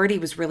 Pete Doherty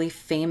was really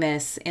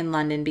famous in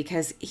London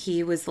because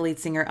he was the lead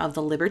singer of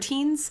the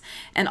Libertines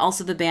and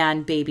also the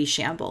band Baby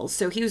Shambles.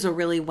 So he was a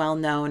really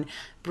well-known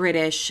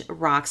British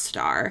rock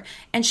star.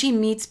 And she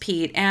meets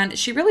Pete and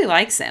she really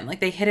likes him.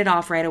 Like, they hit it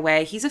off right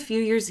away. He's a few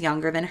years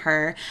younger than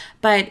her,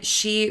 but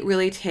she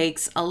really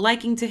takes a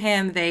liking to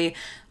him. They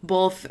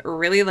both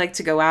really like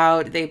to go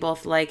out. They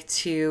both like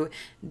to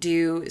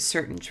do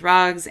certain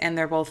drugs, and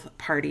they're both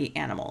party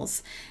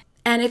animals.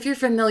 And if you're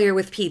familiar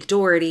with Pete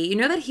Doherty, you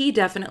know that he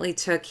definitely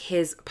took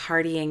his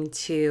partying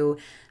to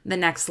the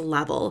next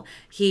level.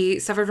 He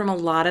suffered from a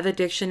lot of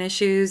addiction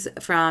issues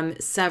from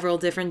several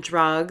different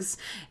drugs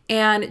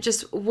and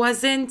just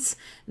wasn't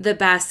the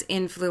best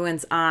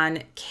influence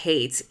on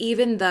Kate.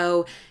 Even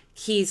though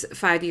he's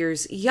 5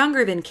 years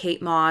younger than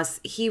Kate Moss,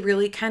 he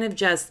really kind of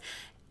just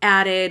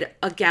added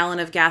a gallon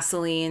of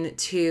gasoline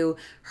to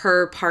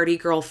her party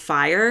girl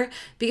fire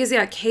because,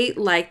 yeah, Kate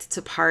liked to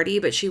party,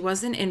 but she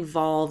wasn't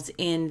involved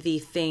in the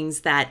things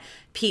that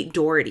Pete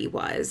Doherty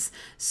was.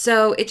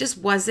 So it just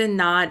wasn't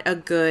not a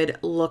good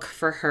look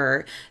for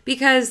her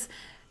because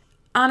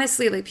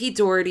honestly, like, Pete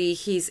Doherty,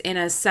 he's in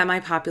a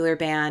semi-popular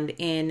band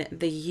in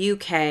the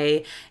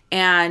UK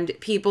and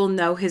people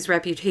know his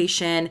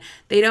reputation.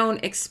 They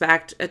don't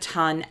expect a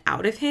ton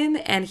out of him,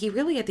 and he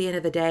really, at the end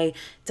of the day,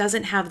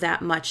 doesn't have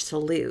that much to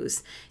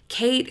lose.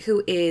 Kate,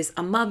 who is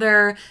a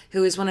mother,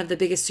 who is one of the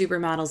biggest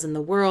supermodels in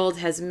the world,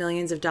 has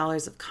millions of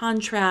dollars of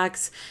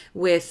contracts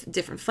with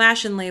different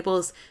fashion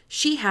labels,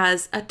 she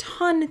has a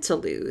ton to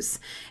lose.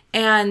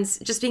 And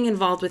just being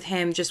involved with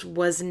him just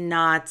was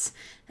not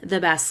the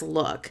best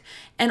look.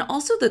 And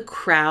also the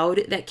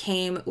crowd that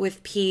came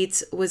with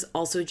Pete was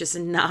also just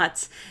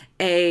not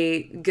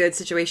a good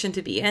situation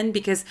to be in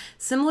because,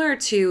 similar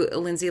to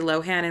Lindsay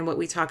Lohan and what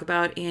we talk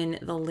about in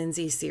the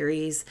Lindsay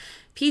series,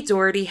 Pete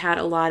Doherty had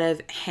a lot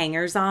of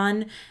hangers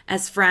on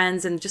as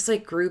friends and just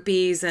like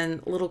groupies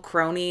and little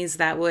cronies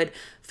that would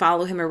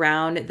follow him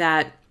around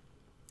that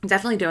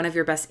definitely don't have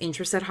your best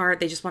interests at heart.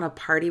 They just want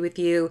to party with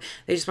you.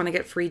 They just want to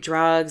get free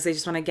drugs. They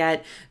just want to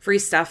get free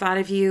stuff out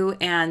of you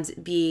and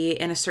be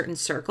in a certain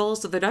circle.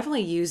 So they're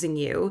definitely using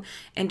you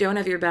and don't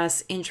have your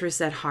best interests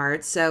at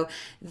heart. So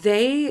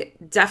they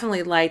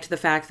definitely liked the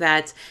fact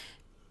that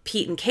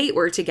Pete and Kate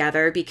were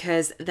together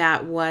because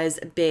that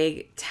was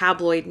big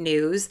tabloid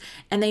news.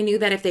 And they knew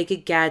that if they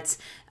could get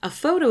a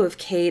photo of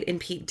Kate and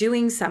Pete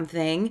doing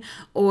something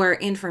or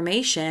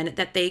information,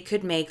 that they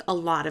could make a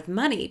lot of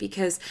money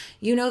because,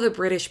 you know, the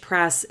British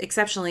press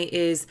exceptionally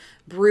is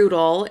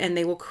brutal and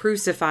they will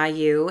crucify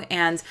you.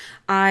 And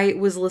I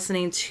was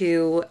listening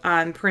to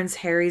Prince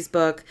Harry's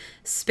book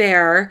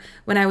Spare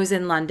when I was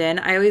in London.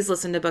 I always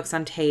listen to books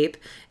on tape.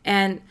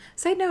 And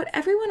side note,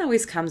 everyone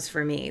always comes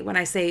for me when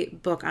I say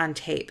book on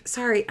tape.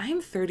 Sorry, I'm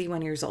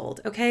 31 years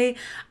old, okay?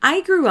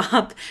 I grew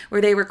up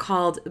where they were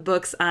called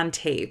books on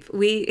tape.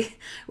 We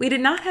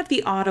did not have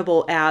the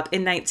Audible app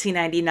in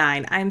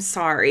 1999. I'm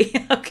sorry,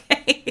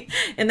 okay?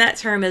 And that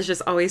term has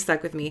just always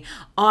stuck with me.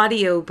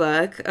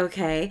 Audiobook,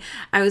 okay?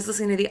 I was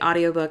listening to the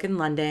audiobook in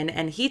London,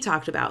 and he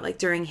talked about, like,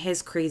 during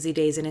his crazy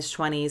days in his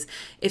 20s,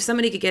 if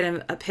somebody could get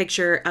him a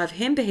picture of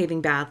him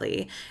behaving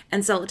badly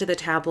and sell it to the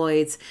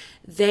tabloids,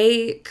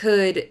 they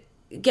could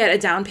get a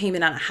down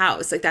payment on a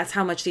house. Like, that's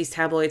how much these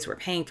tabloids were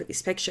paying for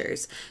these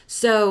pictures.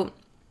 So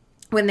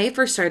when they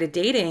first started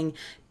dating,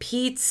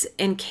 Pete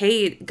and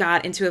Kate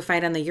got into a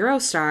fight on the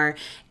Eurostar,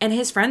 and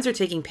his friends are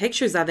taking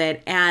pictures of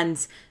it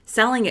and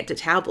selling it to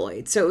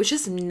tabloids. So it was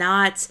just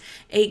not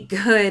a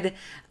good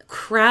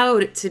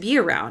crowd to be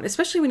around,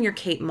 especially when you're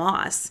Kate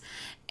Moss.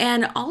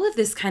 And all of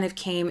this kind of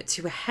came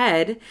to a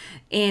head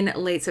in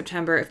late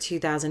September of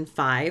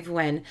 2005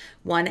 when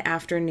one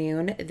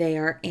afternoon they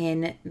are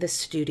in the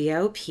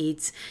studio.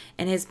 Pete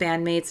and his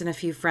bandmates and a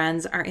few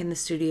friends are in the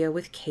studio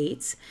with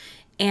Kate.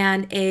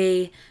 And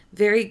a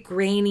very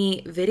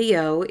grainy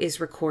video is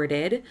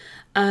recorded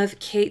of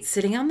Kate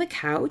sitting on the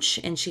couch,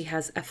 and she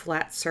has a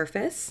flat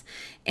surface.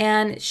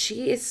 And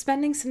she is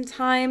spending some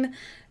time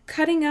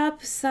cutting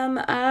up some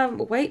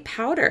white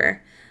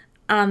powder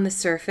on the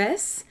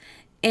surface.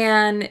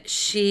 And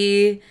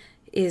she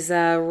is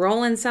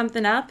rolling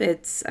something up. I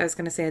was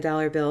going to say a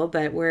dollar bill,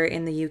 but we're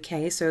in the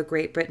UK, so a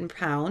Great Britain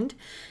pound.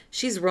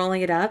 She's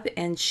rolling it up,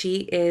 and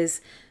she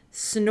is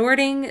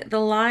snorting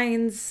the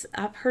lines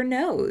up her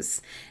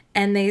nose.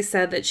 And they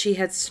said that she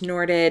had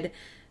snorted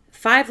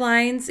 5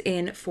 lines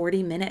in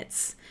 40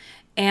 minutes.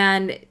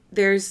 And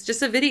there's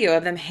just a video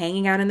of them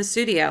hanging out in the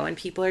studio, and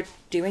people are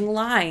doing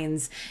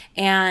lines,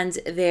 and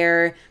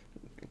they're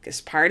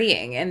just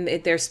partying,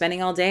 and they're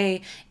spending all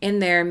day in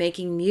there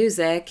making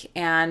music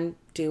and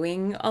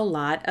doing a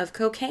lot of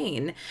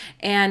cocaine.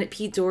 And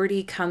Pete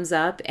Doherty comes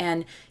up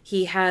and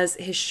he has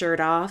his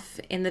shirt off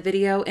in the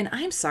video. And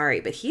I'm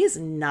sorry, but he is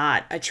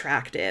not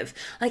attractive.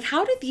 Like,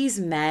 how did these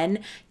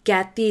men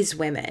get these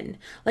women?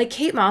 Like,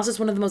 Kate Moss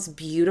is one of the most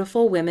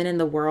beautiful women in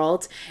the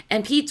world,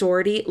 and Pete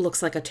Doherty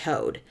looks like a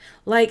toad.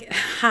 Like,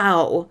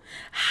 how?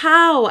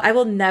 How? I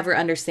will never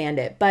understand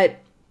it. But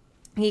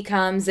he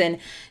comes and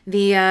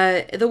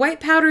the white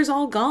powder's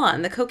all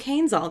gone. The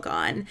cocaine's all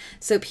gone.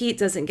 So Pete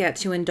doesn't get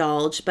to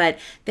indulge, but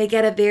they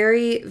get a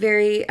very,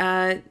 very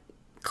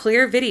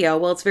clear video.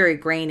 Well, it's very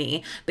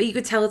grainy, but you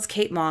could tell it's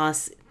Kate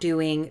Moss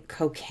doing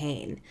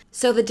cocaine.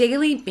 So the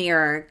Daily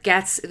Mirror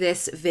gets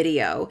this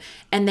video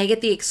and they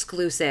get the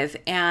exclusive.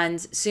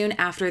 And soon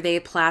after, they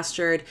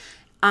plastered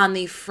on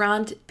the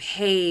front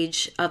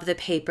page of the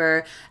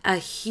paper a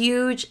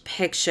huge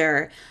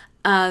picture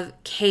of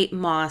Kate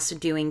Moss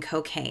doing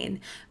cocaine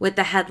with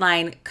the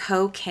headline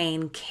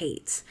Cocaine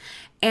Kate.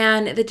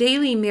 And the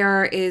Daily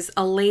Mirror is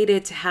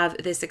elated to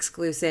have this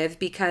exclusive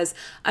because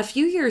a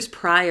few years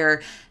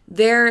prior,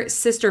 their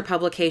sister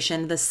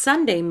publication, the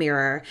Sunday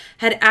Mirror,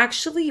 had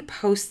actually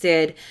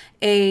posted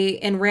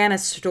and ran a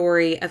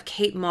story of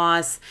Kate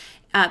Moss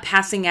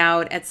passing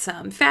out at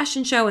some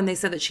fashion show, and they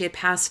said that she had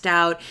passed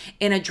out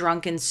in a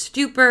drunken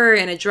stupor,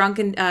 in a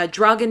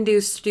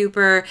drug-induced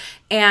stupor,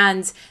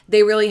 and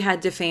they really had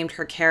defamed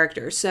her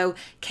character. So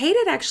Kate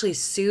had actually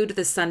sued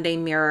the Sunday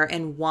Mirror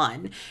and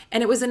won,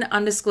 and it was an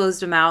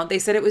undisclosed amount. They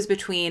said it was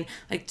between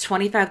like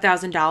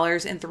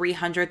 $25,000 and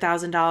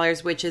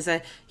 $300,000, which is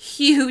a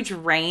huge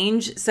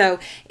range. So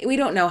we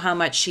don't know how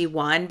much she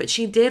won, but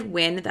she did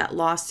win that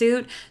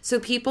lawsuit. So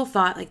people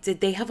thought, like, did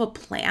they have a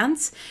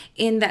plant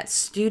in that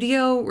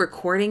studio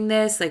recording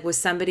this? Like, was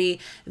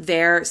somebody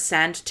there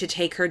sent to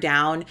take her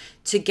down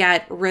to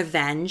get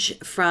revenge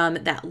from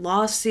that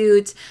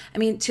lawsuit? I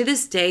mean, to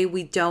this day,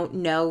 we don't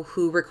know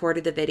who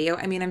recorded the video.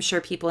 I mean, I'm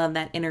sure people in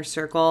that inner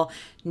circle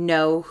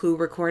know who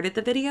recorded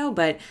the video,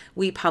 but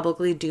we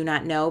publicly do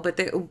not know.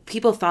 But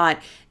people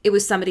thought it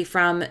was somebody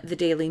from the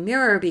Daily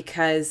Mirror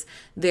because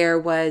there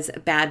was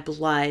bad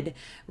blood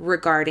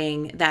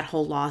regarding that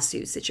whole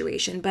lawsuit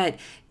situation. But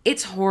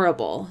it's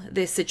horrible,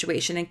 this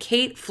situation. And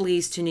Kate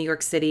flees to New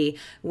York City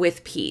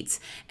with Pete.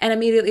 And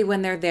immediately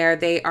when they're there,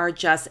 they are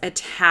just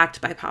attacked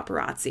by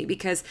paparazzi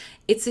because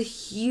it's a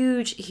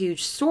huge,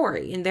 huge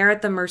story. And they're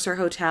at the Mercer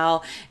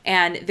Hotel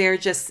and they're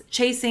just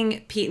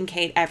chasing Pete and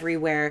Kate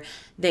everywhere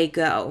they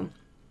go.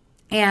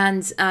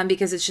 And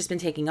because it's just been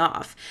taking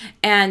off.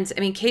 And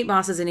I mean, Kate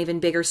Moss is an even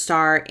bigger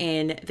star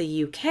in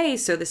the UK.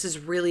 So this is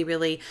really,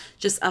 really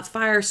just a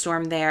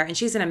firestorm there. And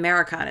she's in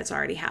America and it's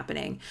already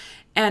happening.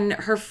 And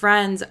her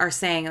friends are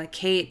saying, like,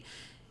 Kate,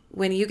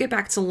 when you get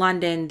back to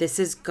London, this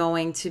is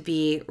going to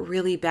be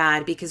really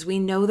bad because we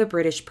know the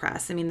British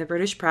press. I mean, the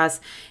British press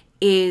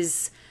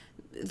is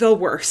the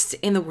worst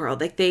in the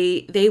world. Like,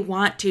 they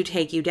want to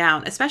take you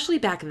down, especially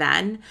back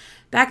then.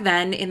 Back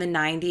then in the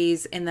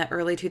 90s, in the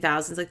early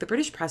 2000s, like, the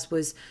British press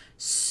was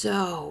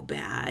so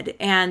bad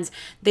and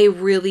they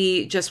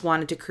really just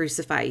wanted to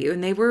crucify you,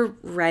 and they were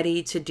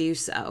ready to do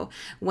so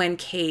when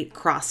Kate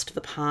crossed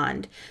the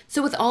pond.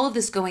 So with all of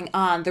this going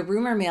on, the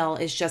rumor mill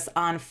is just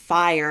on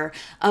fire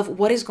of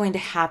what is going to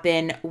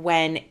happen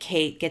when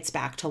Kate gets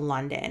back to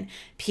London.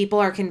 People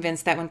are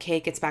convinced that when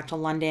Kate gets back to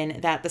London,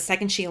 that the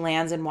second she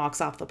lands and walks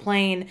off the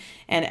plane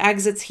and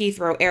exits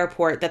Heathrow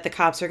Airport, that the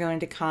cops are going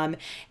to come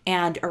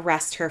and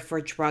arrest her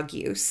for drug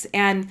use.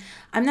 And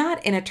I'm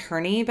not an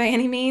attorney by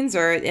any means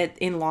or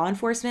in law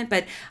enforcement,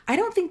 but I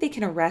don't think they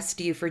can arrest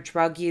you for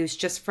drug use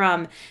just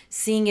from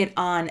seeing it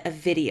on a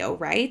video,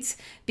 right?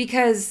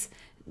 Because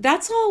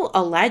that's all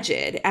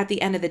alleged at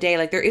the end of the day.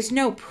 Like, there is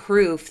no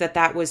proof that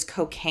that was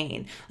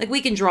cocaine. Like,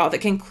 we can draw the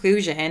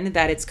conclusion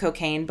that it's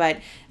cocaine,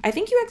 but I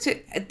think you have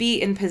to be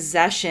in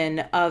possession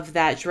of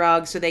that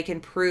drug so they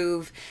can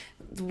prove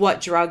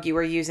what drug you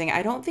were using.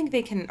 I don't think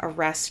they can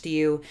arrest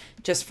you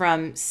just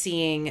from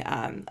seeing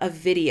a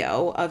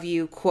video of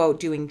you, quote,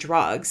 doing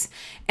drugs.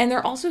 And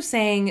they're also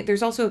saying,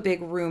 there's also a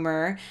big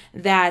rumor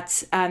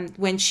that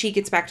when she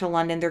gets back to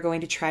London, they're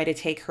going to try to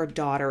take her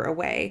daughter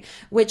away,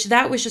 which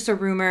that was just a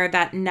rumor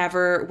that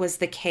never was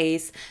the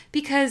case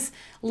because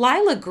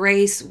Lila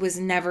Grace was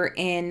never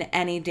in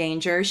any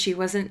danger. She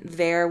wasn't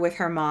there with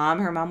her mom.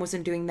 Her mom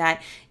wasn't doing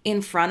that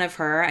in front of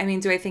her. I mean,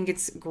 do I think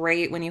it's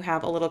great when you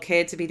have a little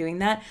kid to be doing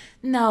that?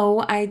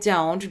 No, I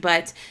don't.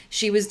 But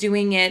she was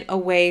doing it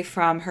away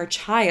from her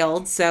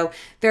child. So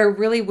there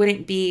really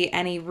wouldn't be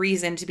any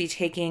reason to be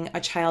taking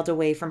a child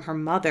away from her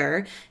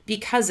mother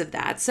because of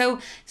that. So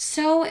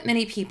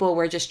many people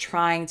were just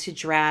trying to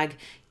drag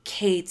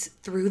Kate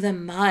through the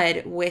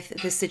mud with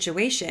the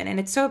situation. And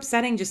it's so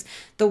upsetting just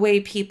the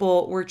way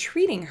people were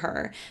treating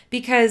her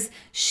because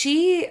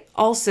she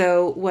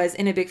also was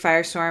in a big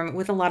firestorm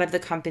with a lot of the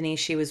companies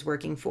she was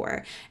working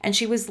for. And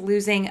she was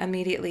losing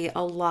immediately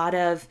a lot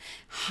of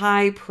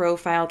high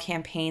profile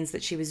campaigns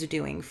that she was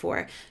doing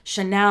for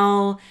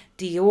Chanel,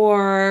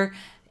 Dior,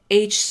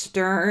 H.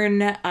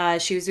 Stern.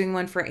 She was doing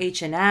one for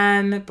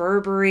H&M,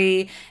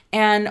 Burberry,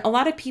 and a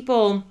lot of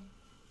people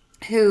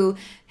who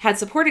had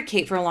supported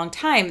Kate for a long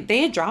time, they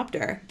had dropped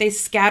her. They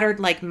scattered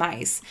like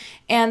mice.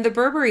 And the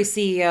Burberry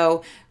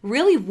CEO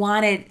really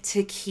wanted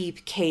to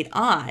keep Kate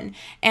on.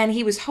 And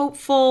he was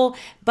hopeful,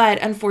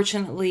 but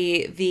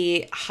unfortunately,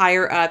 the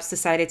higher ups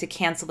decided to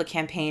cancel the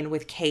campaign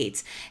with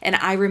Kate. And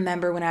I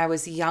remember when I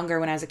was younger,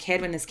 when I was a kid,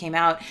 when this came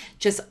out,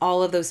 just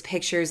all of those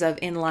pictures of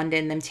in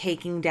London, them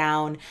taking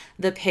down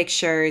the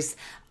pictures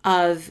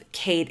of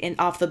Kate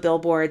off the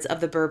billboards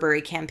of the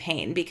Burberry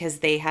campaign because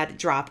they had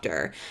dropped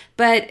her.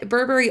 But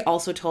Burberry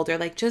also told her,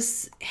 like,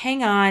 just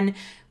hang on,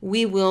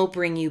 we will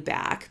bring you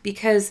back,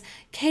 because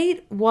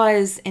Kate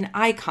was an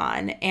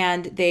icon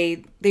and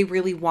they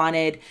really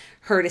wanted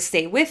her to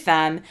stay with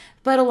them.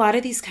 But a lot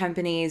of these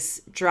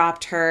companies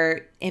dropped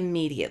her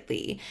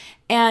immediately.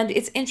 And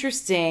it's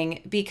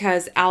interesting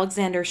because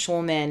Alexander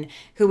Schulman,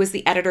 who was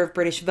the editor of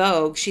British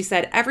Vogue, she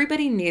said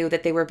everybody knew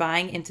that they were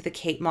buying into the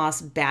Kate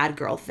Moss bad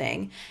girl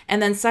thing.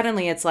 And then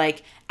suddenly it's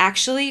like,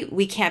 actually,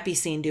 we can't be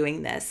seen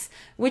doing this,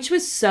 which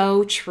was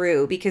so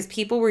true because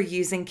people were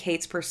using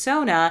Kate's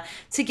persona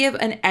to give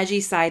an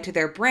edgy side to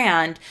their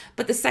brand.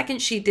 But the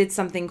second she did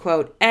something,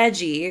 quote,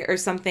 edgy or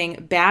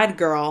something bad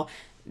girl,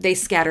 they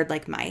scattered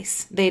like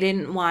mice. They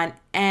didn't want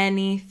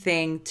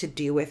anything to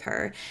do with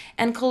her.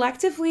 And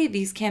collectively,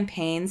 these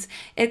campaigns,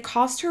 it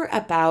cost her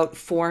about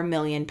 £4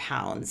 million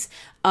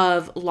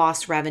of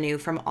lost revenue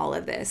from all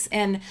of this.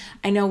 And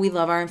I know we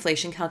love our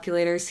inflation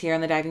calculators here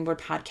on the Diving Board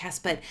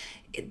podcast, but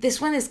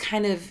this one is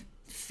kind of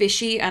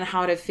fishy on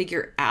how to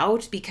figure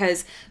out,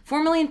 because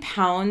 £4 million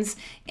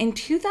in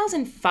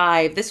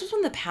 2005, this was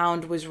when the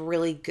pound was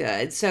really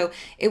good. So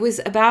it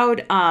was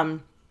about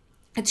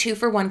a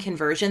 2-for-1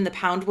 conversion. The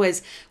pound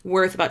was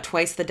worth about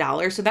twice the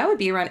dollar. So that would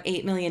be around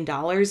 $8 million.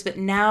 But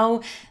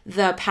now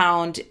the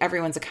pound,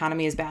 everyone's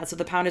economy is bad. So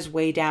the pound is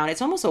way down.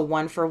 It's almost a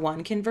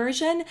 1-for-1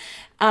 conversion.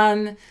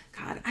 God,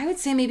 I would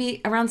say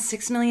maybe around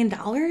 $6 million,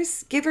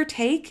 give or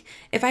take.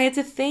 If I had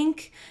to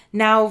think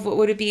now, what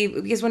would it be?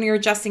 Because when you're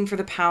adjusting for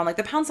the pound, like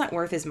the pound's not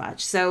worth as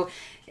much. So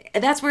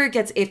that's where it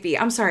gets iffy.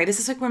 I'm sorry. This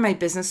is like where my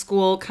business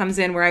school comes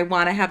in, where I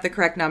want to have the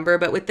correct number.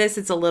 But with this,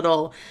 it's a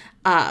little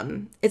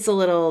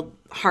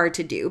hard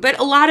to do. But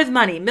a lot of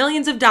money,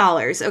 millions of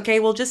dollars. Okay,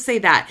 we'll just say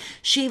that.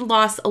 She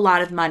lost a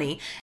lot of money.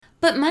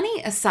 But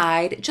money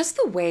aside, just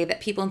the way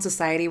that people in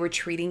society were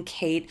treating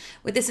Kate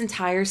with this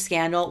entire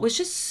scandal was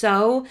just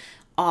so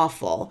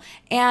awful.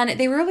 And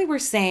they really were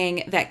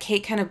saying that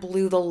Kate kind of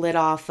blew the lid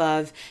off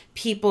of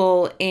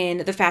people in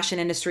the fashion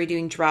industry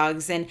doing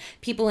drugs and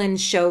people in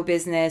show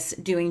business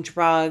doing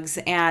drugs,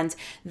 and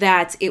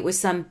that it was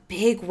some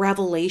big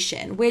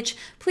revelation, which,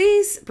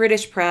 please,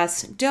 British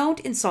press,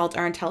 don't insult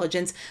our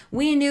intelligence.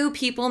 We knew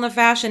people in the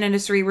fashion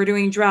industry were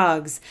doing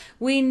drugs.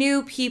 We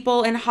knew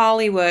people in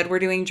Hollywood were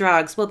doing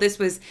drugs. Well, this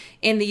was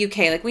in the UK.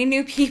 Like, we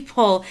knew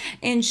people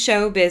in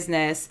show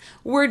business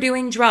were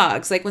doing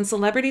drugs. Like, when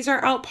celebrities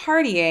are out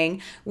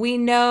partying, we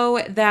know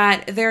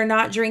that they're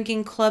not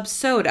drinking club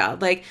soda.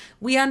 Like,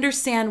 we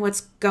understand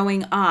what's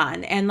going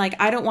on. And like,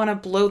 I don't want to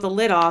blow the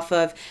lid off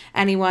of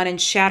anyone and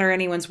shatter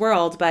anyone's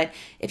world, but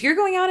if you're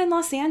going out in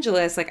Los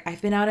Angeles, like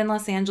I've been out in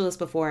Los Angeles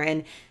before,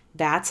 and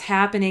that's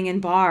happening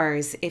in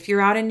bars. If you're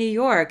out in New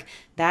York,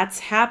 that's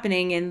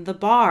happening in the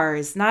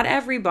bars. Not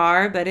every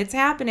bar, but it's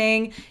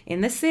happening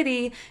in the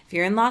city. If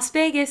you're in Las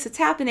Vegas, it's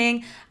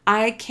happening.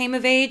 I came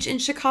of age in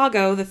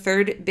Chicago, the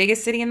third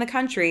biggest city in the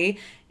country.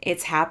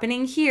 It's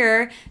happening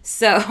here.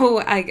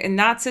 So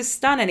not to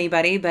stun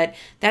anybody, but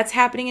that's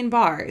happening in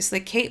bars.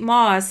 Like, Kate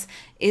Moss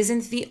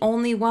isn't the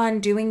only one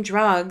doing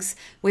drugs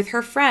with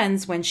her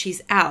friends when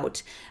she's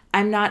out.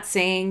 I'm not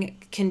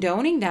saying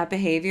condoning that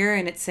behavior,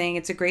 and it's saying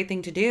it's a great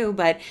thing to do,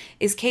 but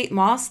is Kate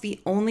Moss the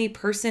only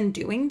person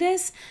doing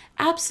this?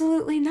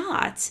 Absolutely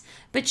not.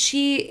 But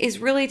she is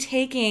really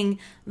taking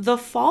the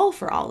fall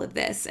for all of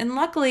this. And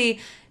luckily,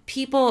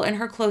 people and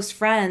her close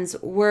friends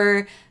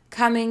were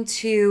coming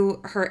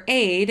to her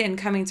aid and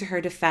coming to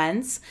her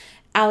defense.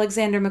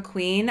 Alexander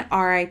McQueen,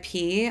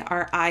 R.I.P.,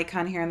 our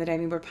icon here on the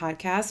Diving Board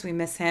podcast. We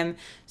miss him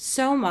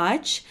so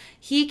much.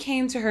 He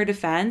came to her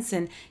defense,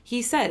 and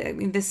he said, I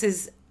mean, this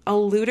is a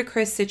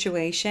ludicrous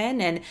situation.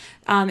 And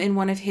in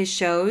one of his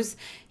shows,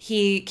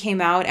 he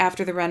came out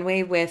after the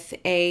runway with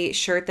a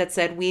shirt that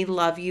said, "We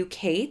love you,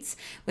 Kate,"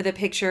 with a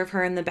picture of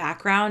her in the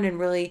background and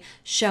really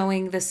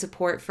showing the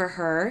support for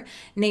her.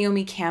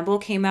 Naomi Campbell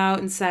came out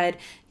and said,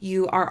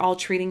 "You are all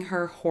treating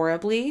her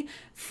horribly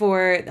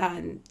for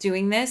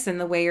doing this, and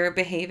the way you're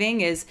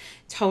behaving is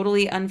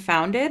totally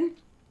unfounded."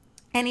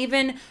 And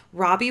even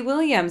Robbie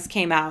Williams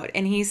came out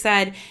and he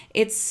said,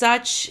 "It's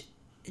such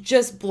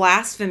just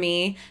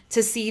blasphemy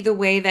to see the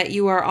way that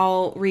you are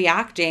all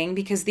reacting,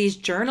 because these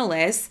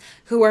journalists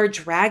who are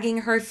dragging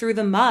her through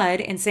the mud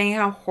and saying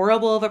how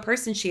horrible of a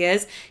person she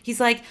is," he's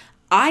like,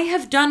 I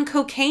have done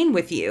cocaine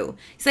with you.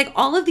 He's like,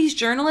 all of these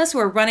journalists who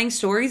are running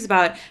stories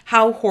about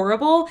how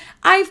horrible,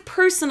 I've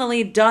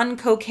personally done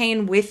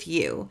cocaine with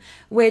you,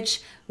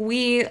 which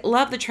we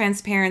love the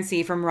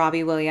transparency from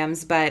Robbie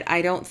Williams, but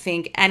I don't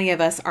think any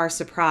of us are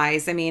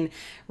surprised. I mean,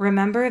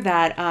 remember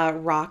that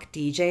rock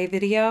DJ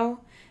video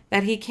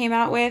that he came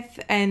out with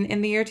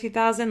in the year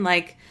 2000?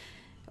 Like,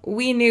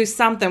 we knew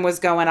something was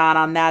going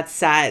on that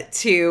set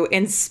to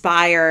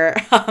inspire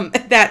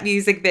that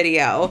music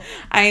video.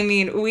 I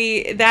mean,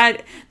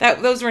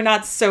 those were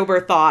not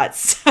sober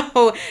thoughts.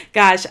 So,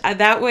 gosh,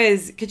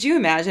 could you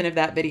imagine if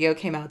that video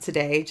came out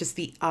today? Just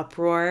the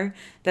uproar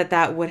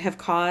that would have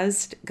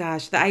caused.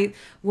 Gosh, I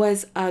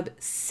was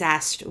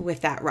obsessed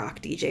with that rock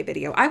DJ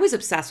video. I was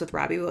obsessed with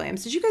Robbie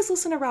Williams. Did you guys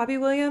listen to Robbie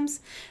Williams?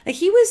 Like,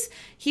 he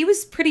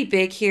was pretty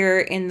big here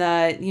in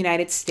the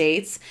United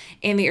States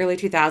in the early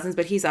 2000s,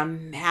 but he's a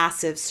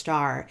massive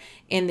star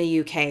in the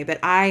UK. But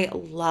I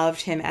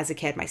loved him as a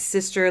kid. My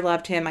sister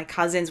loved him. My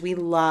cousins, we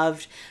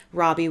loved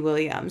Robbie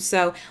Williams.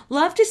 So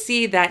love to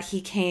see that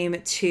he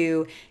came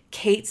to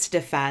Kate's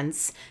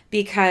defense,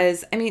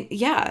 because I mean,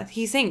 yeah,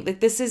 he's saying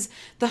that this is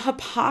the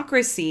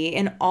hypocrisy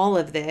in all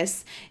of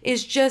this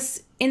is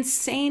just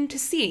insane to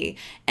see.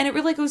 And it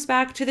really goes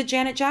back to the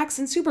Janet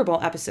Jackson Super Bowl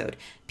episode.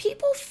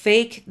 People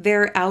fake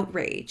their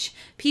outrage.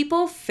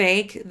 People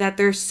fake that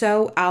they're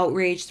so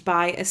outraged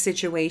by a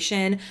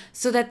situation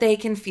so that they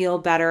can feel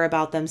better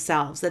about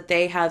themselves, that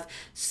they have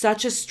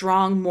such a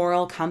strong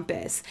moral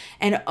compass.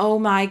 And oh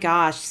my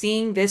gosh,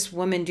 seeing this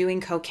woman doing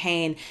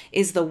cocaine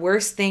is the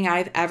worst thing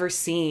I've ever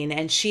seen.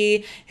 And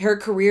her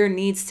career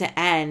needs to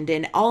end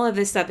and all of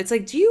this stuff. It's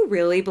like, do you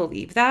really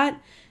believe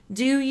that?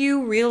 Do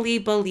you really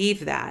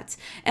believe that?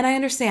 And I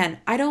understand,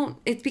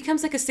 it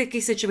becomes like a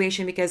sticky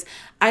situation because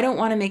I don't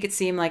want to make it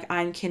seem like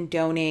I'm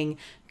condoning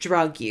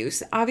drug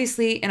use.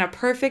 Obviously, in a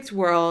perfect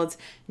world,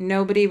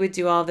 nobody would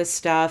do all this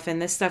stuff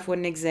and this stuff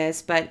wouldn't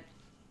exist, but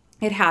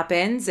it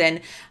happens. And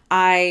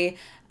I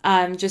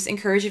just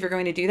encourage, if you're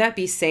going to do that,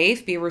 be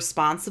safe, be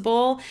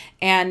responsible.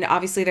 And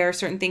obviously there are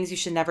certain things you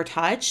should never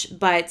touch,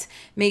 but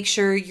make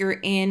sure you're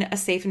in a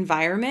safe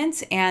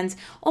environment and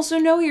also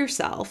know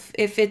yourself.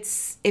 If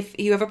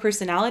you have a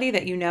personality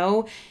that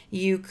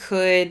you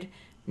could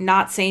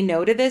not say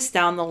no to this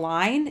down the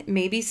line,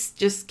 maybe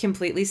just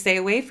completely stay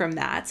away from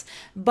that.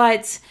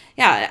 But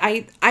yeah,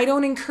 I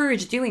don't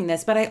encourage doing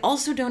this, but I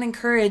also don't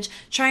encourage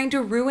trying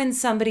to ruin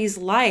somebody's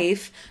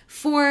life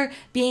for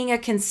being a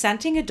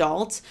consenting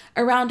adult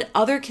around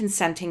other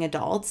consenting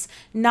adults,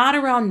 not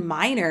around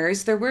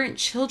minors. There weren't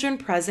children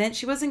present.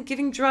 She wasn't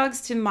giving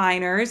drugs to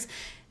minors.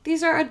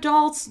 These are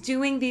adults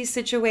doing these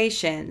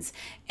situations.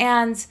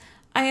 And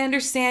I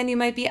understand you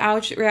might be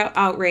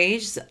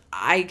outraged.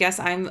 I guess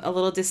I'm a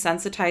little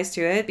desensitized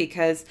to it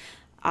because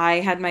I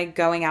had my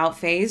going out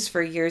phase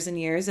for years and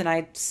years, and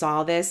I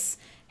saw this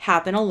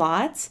happen a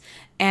lot.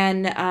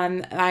 And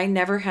I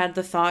never had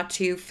the thought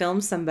to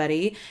film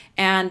somebody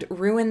and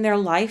ruin their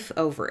life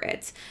over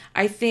it.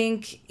 I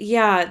think,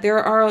 yeah, there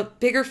are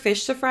bigger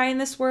fish to fry in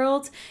this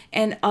world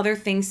and other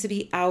things to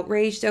be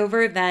outraged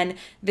over than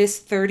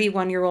this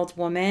 31-year-old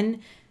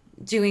woman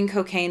doing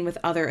cocaine with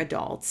other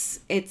adults.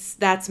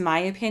 That's my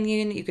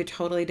opinion. You could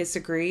totally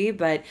disagree,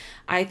 but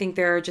I think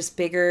there are just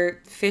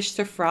bigger fish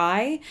to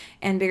fry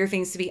and bigger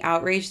things to be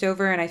outraged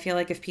over. And I feel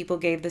like if people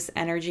gave this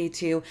energy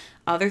to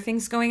other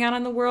things going on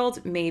in the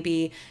world,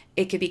 maybe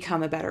it could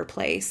become a better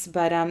place.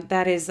 But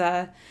that is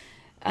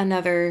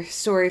another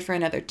story for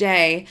another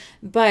day.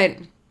 But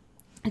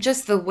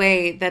just the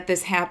way that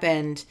this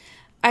happened,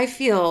 I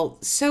feel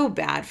so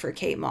bad for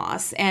Kate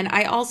Moss. And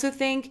I also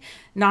think,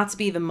 not to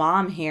be the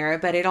mom here,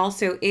 but it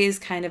also is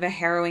kind of a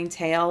harrowing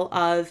tale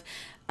of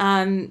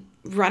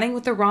running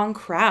with the wrong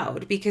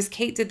crowd, because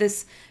Kate did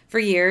this for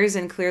years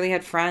and clearly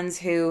had friends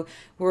who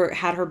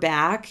had her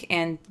back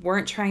and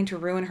weren't trying to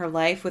ruin her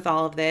life with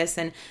all of this.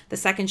 And the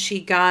second she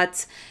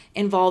got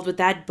involved with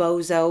that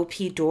bozo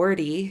P.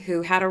 Doherty,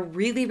 who had a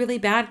really, really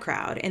bad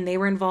crowd, and they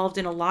were involved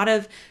in a lot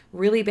of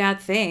really bad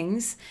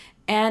things,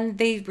 and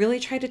they really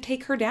tried to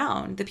take her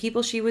down, the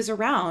people she was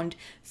around,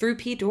 through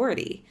P.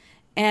 Doherty.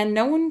 And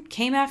no one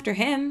came after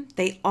him.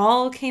 They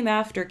all came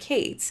after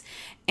Kate.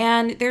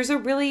 And there's a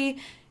really,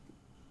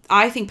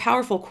 I think,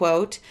 powerful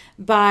quote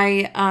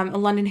by a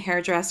London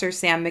hairdresser,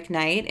 Sam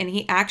McKnight. And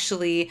he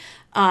actually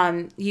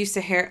used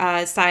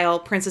to style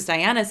Princess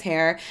Diana's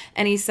hair.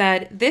 And he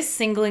said, "This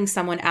singling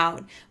someone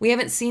out, we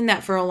haven't seen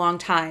that for a long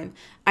time.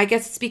 I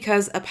guess it's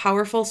because a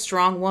powerful,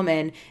 strong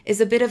woman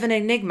is a bit of an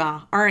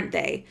enigma, aren't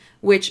they?"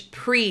 Which,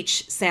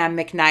 preach, Sam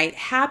McKnight.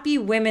 Happy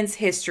Women's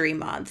History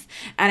Month.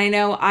 And I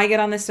know I get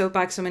on this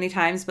soapbox so many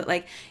times, but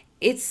like,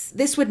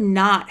 this would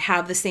not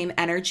have the same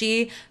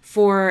energy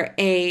for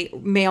a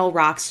male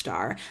rock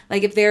star.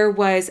 Like if there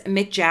was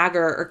Mick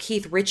Jagger or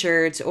Keith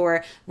Richards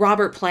or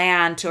Robert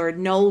Plant or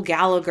Noel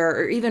Gallagher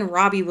or even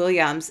Robbie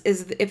Williams,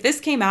 if this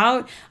came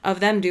out of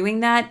them doing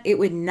that, it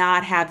would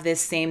not have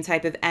this same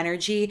type of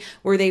energy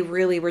where they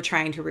really were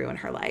trying to ruin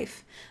her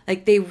life.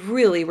 Like they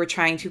really were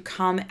trying to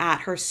come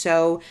at her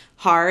so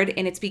hard,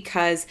 and it's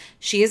because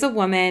she is a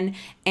woman,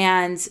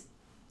 and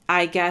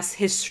I guess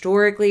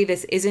historically,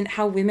 this isn't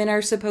how women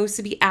are supposed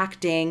to be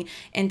acting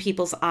in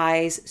people's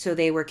eyes. So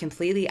they were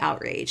completely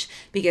outraged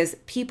because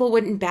people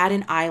wouldn't bat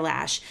an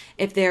eyelash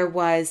if there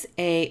was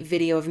a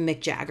video of Mick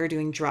Jagger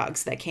doing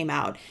drugs that came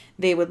out.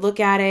 They would look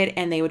at it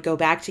and they would go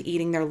back to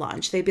eating their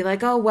lunch. They'd be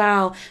like, oh,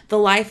 wow, the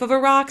life of a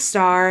rock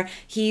star.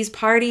 He's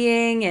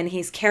partying and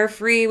he's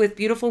carefree with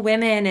beautiful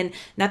women and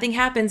nothing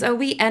happens. Oh,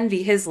 we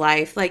envy his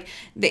life. Like,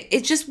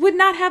 it just would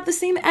not have the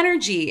same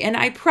energy. And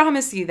I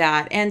promise you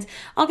that. And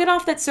I'll get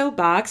off that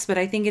soapbox, but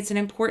I think it's an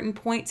important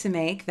point to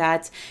make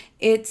that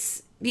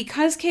it's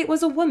because Kate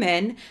was a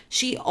woman,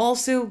 she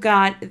also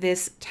got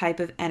this type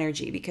of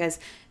energy because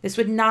this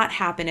would not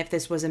happen if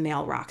this was a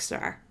male rock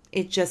star.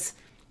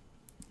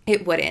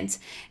 It wouldn't.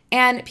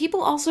 And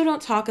people also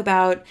don't talk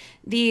about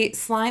the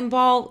slime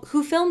ball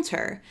who filmed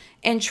her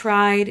and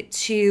tried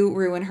to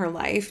ruin her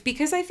life,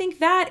 because I think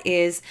that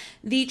is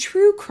the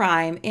true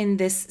crime in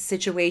this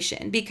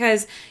situation.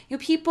 Because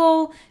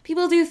people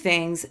do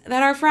things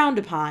that are frowned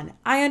upon.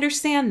 I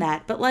understand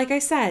that. But like I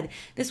said,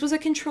 this was a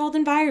controlled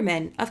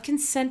environment of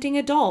consenting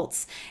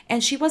adults,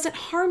 and she wasn't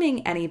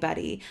harming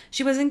anybody.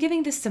 She wasn't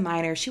giving this to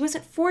minors. She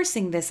wasn't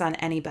forcing this on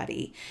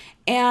anybody.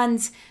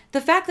 And the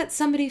fact that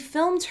somebody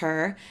filmed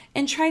her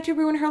and tried to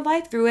ruin her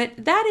life through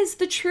it, that is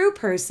the true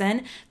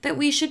person that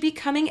we should be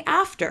coming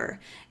after.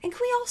 And can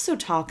we also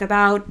talk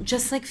about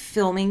just like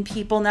filming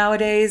people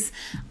nowadays?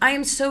 I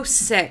am so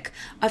sick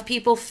of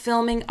people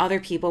filming other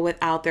people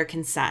without their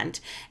consent.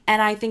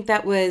 And I think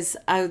that was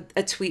a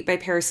tweet by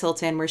Paris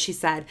Hilton where she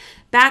said,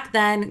 back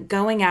then,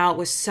 going out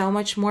was so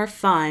much more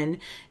fun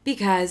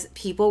because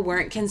people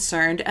weren't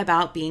concerned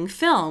about being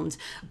filmed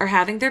or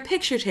having their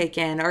picture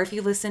taken. Or if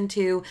you listen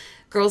to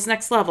Girls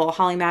Next Level,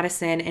 Holly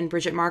Madison and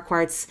Bridget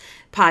Marquardt's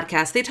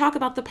podcast, they talk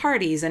about the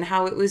parties and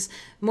how it was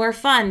more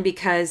fun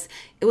because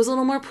it was a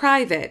little more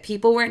private.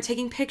 People weren't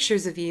taking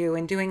pictures of you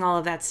and doing all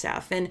of that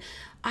stuff. And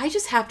I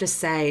just have to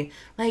say,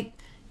 like,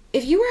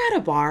 if you were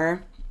at a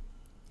bar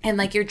and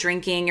like you're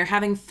drinking, you're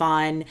having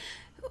fun,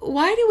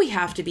 why do we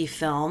have to be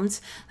filmed?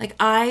 Like,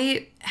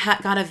 I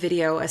got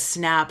a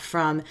snap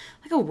from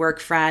like a work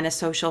friend, a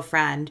social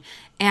friend,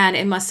 and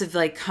it must have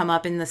like come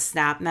up in the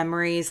snap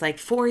memories like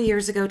 4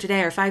 years ago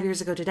today or 5 years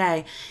ago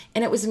today.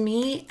 And it was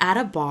me at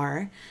a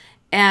bar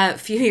a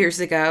few years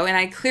ago, and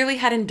I clearly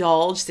had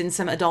indulged in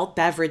some adult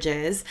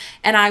beverages,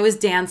 and I was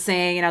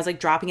dancing and I was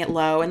like dropping it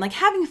low and like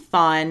having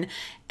fun.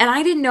 And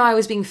I didn't know I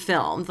was being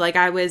filmed. Like,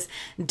 I was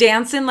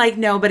dancing like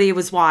nobody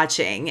was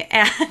watching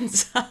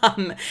and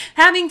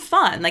having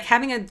fun, like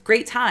having a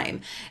great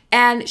time.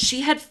 And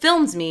she had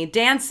filmed me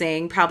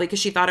dancing, probably because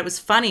she thought it was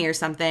funny or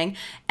something,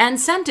 and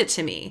sent it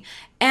to me.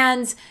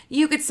 And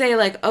you could say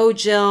like, oh,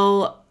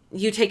 Jill,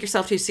 you take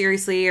yourself too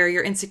seriously or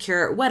you're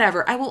insecure,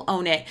 whatever. I will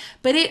own it.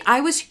 But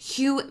I was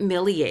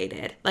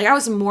humiliated. Like, I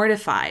was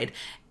mortified.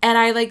 And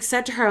I like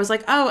said to her, I was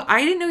like, oh,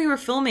 I didn't know you were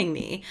filming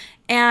me.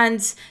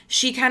 And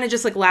she kind of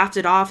just like laughed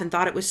it off and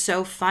thought it was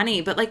so funny.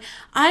 But like,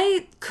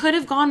 I could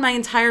have gone my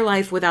entire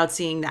life without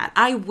seeing that.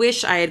 I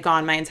wish I had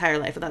gone my entire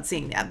life without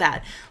seeing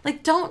that.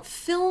 Like, don't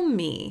film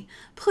me.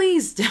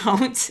 Please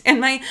don't. And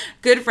my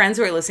good friends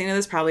who are listening to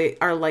this probably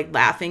are like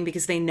laughing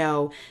because they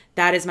know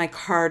that is my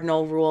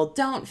cardinal rule.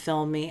 Don't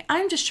film me.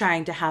 I'm just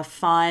trying to have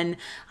fun.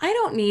 I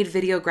don't need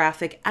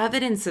videographic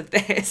evidence of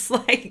this.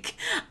 Like,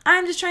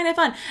 I'm just trying to have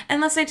fun.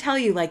 Unless I tell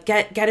you, like,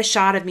 get a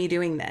shot of me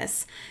doing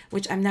this,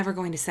 which I'm never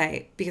going to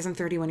say because I'm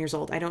 31 years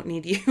old. I don't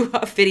need you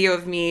a video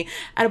of me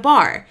at a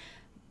bar.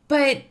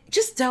 But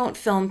just don't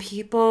film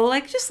people.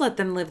 Like, just let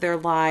them live their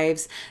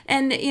lives.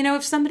 And,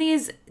 if somebody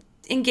is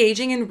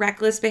engaging in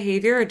reckless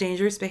behavior or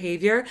dangerous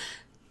behavior,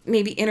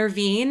 maybe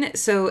intervene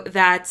so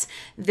that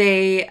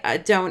they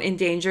don't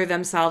endanger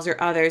themselves or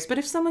others. But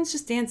if someone's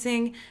just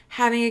dancing,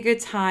 having a good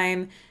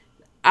time,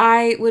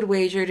 I would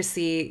wager to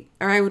say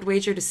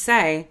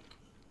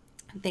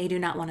they do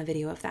not want a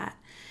video of that.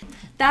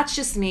 That's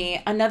just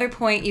me. Another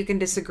point you can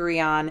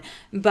disagree on,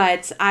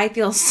 but I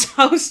feel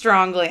so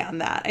strongly on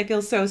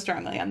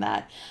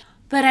that.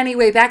 But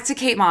anyway, back to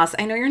Kate Moss.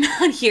 I know you're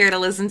not here to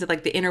listen to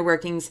like the inner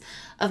workings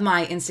of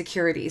my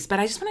insecurities, but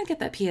I just want to get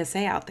that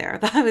PSA out there.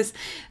 That was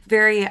a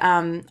very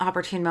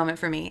opportune moment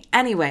for me.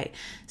 Anyway,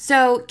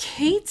 so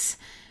Kate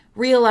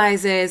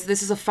realizes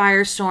this is a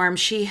firestorm.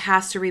 She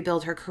has to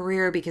rebuild her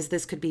career because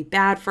this could be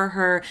bad for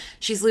her.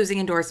 She's losing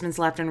endorsements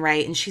left and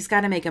right, and she's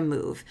got to make a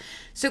move.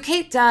 So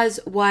Kate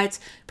does what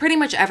pretty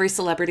much every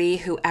celebrity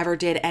who ever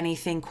did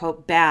anything,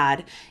 quote,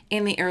 bad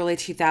in the early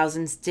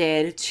 2000s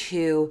did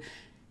to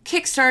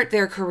kickstart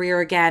their career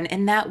again,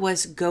 and that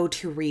was go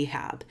to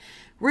rehab.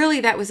 Really,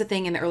 that was a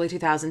thing in the early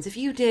 2000s. If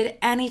you did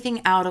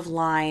anything out of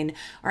line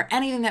or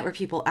anything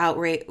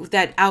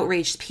that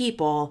outraged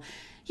people,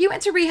 You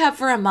went to rehab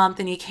for a month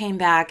and you came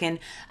back and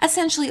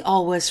essentially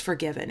all was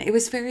forgiven. It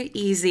was very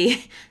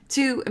easy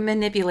to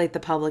manipulate the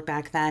public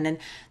back then, and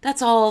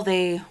that's all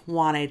they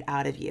wanted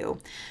out of you.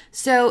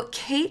 So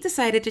Kate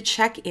decided to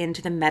check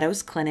into the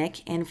Meadows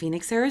Clinic in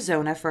Phoenix,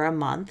 Arizona for a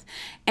month,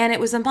 and it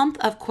was a month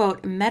of,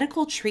 quote,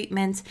 medical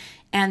treatment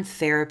and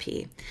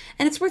therapy.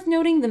 And it's worth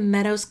noting the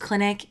Meadows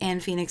Clinic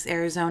in Phoenix,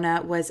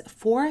 Arizona was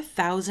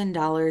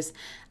 $4,000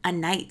 a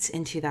night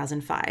in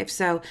 2005.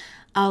 So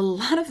a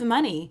lot of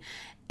money.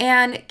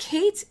 And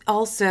Kate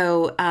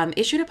also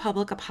issued a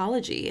public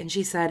apology, and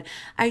she said,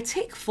 I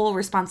take full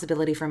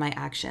responsibility for my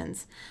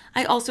actions.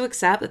 I also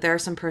accept that there are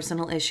some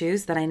personal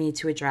issues that I need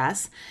to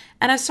address,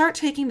 and I start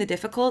taking the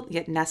difficult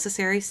yet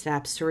necessary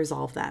steps to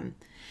resolve them.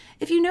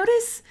 If you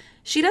notice,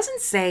 she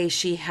doesn't say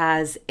she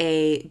has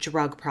a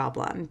drug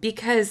problem,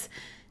 because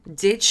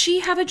did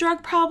she have a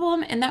drug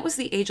problem? And that was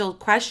the age-old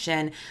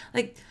question.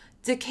 Like,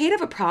 did Kate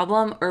have a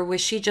problem, or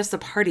was she just a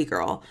party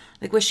girl?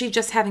 Like, was she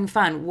just having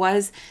fun?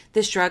 Was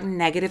this drug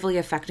negatively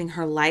affecting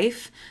her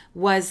life?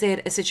 Was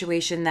it a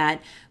situation that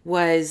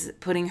was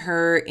putting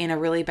her in a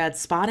really bad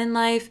spot in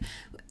life?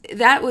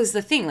 That was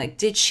the thing. Like,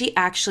 did she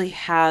actually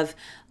have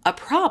a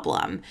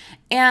problem?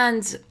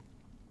 And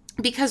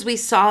because we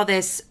saw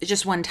this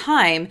just one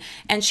time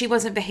and she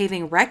wasn't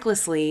behaving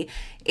recklessly,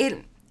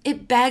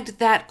 it begged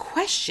that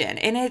question.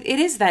 And it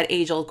is that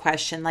age-old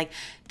question. Like,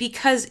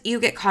 because you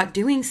get caught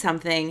doing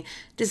something,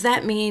 does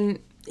that mean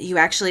you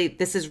actually,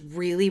 this is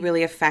really,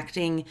 really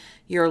affecting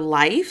your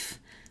life?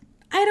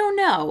 I don't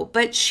know.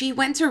 But she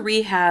went to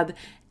rehab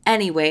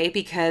anyway,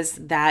 because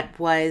that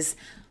was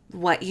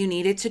what you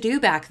needed to do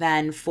back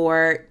then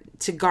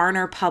to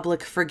garner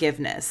public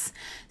forgiveness.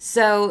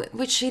 So,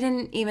 which she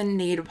didn't even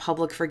need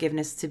public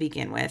forgiveness to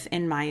begin with,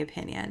 in my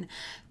opinion.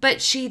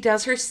 But she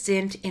does her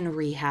stint in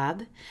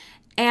rehab,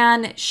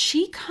 and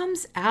she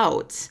comes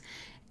out,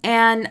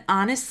 and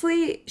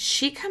honestly,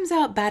 she comes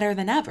out better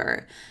than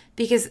ever,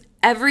 because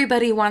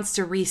everybody wants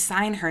to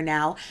re-sign her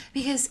now.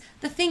 Because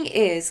the thing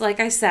is, like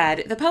I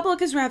said, the public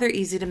is rather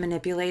easy to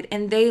manipulate,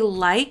 and they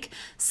like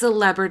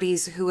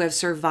celebrities who have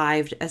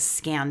survived a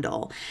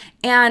scandal.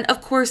 And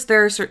of course,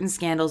 there are certain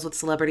scandals with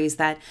celebrities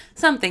that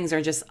some things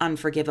are just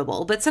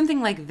unforgivable. But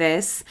something like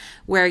this,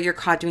 where you're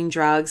caught doing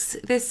drugs,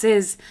 this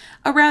is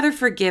a rather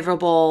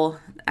forgivable,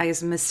 I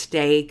guess,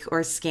 mistake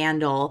or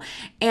scandal.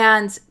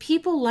 And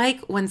people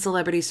like when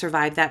celebrities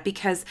survive that,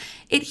 because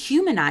it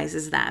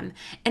humanizes them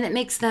and it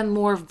makes them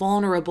more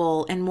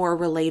vulnerable and more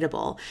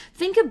relatable.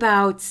 Think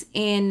about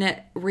in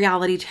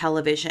reality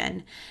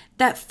television,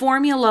 that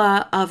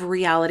formula of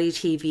reality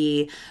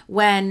TV,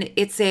 when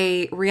it's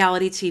a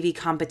reality TV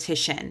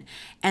competition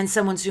and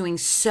someone's doing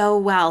so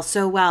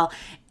well.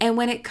 And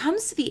when it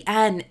comes to the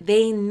end,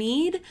 they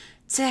need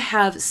to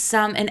have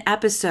an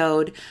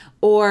episode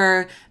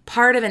or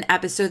part of an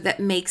episode that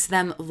makes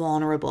them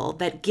vulnerable,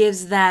 that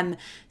gives them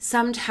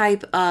some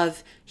type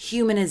of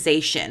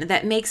humanization,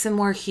 that makes them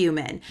more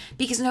human,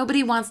 because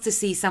nobody wants to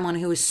see someone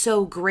who is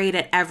so great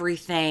at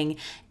everything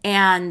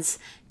and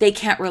they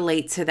can't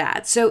relate to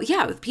that. So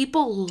yeah,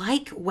 people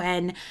like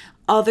when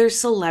other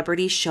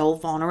celebrities show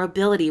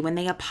vulnerability, when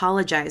they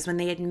apologize, when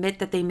they admit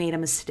that they made a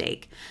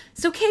mistake.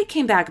 So Kate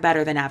came back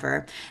better than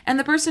ever. And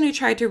the person who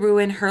tried to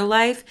ruin her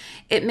life,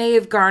 it may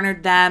have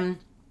garnered them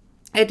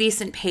a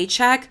decent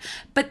paycheck,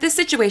 but this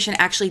situation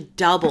actually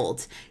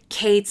doubled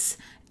Kate's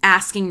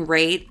asking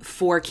rate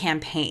for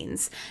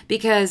campaigns,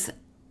 because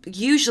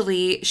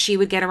usually she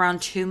would get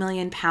around 2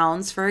 million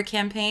pounds for a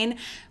campaign.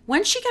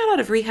 When she got out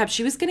of rehab,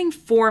 she was getting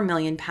 4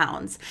 million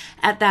pounds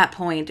at that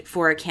point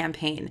for a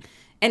campaign.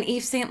 And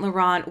Yves Saint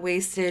Laurent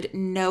wasted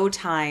no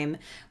time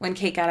when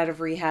Kate got out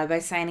of rehab by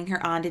signing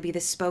her on to be the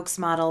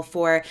spokesmodel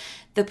for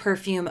the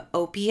perfume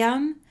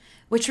Opium,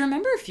 which,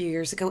 remember, a few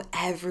years ago,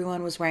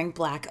 everyone was wearing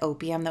black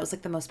opium. That was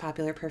like the most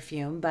popular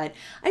perfume. But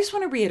I just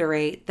want to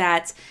reiterate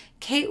that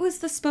Kate was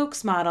the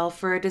spokesmodel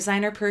for a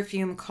designer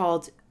perfume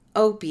called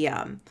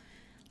Opium.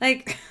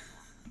 Like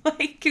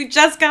you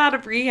just got out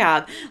of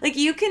rehab. Like,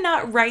 you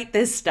cannot write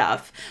this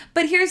stuff.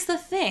 But here's the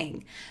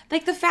thing.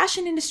 Like, the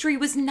fashion industry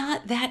was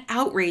not that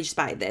outraged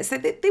by this.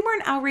 They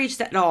weren't outraged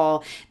at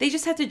all. They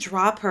just had to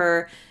drop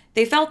her.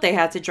 They felt they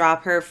had to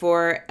drop her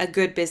for a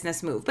good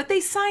business move, but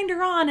they signed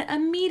her on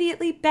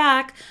immediately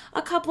back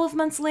a couple of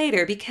months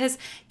later, because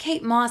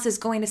Kate Moss is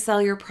going to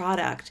sell your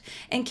product.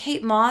 And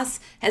Kate Moss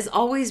has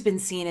always been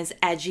seen as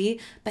edgy,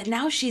 but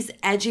now she's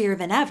edgier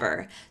than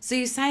ever. So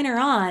you sign her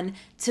on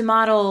to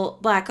model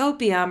Black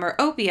Opium, or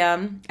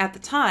Opium at the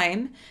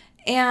time,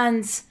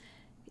 and,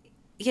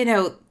 you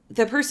know,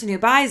 the person who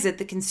buys it,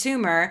 the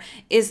consumer,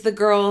 is the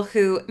girl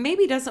who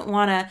maybe doesn't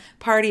want to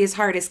party as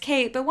hard as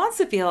Kate, but wants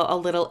to feel a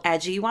little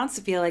edgy, wants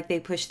to feel like they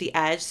push the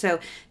edge.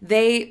 So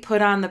they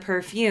put on the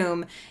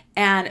perfume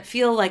and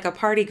feel like a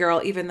party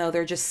girl even though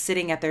they're just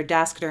sitting at their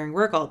desk during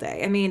work all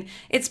day. I mean,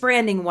 it's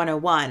branding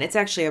 101. It's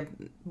actually a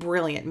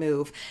brilliant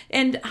move.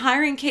 And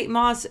hiring Kate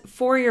Moss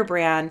for your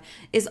brand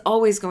is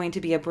always going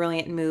to be a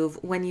brilliant move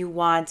when you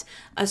want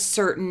a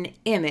certain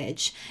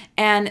image.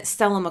 And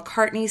Stella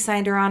McCartney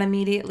signed her on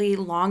immediately.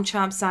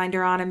 Longchamp signed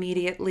her on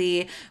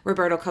immediately.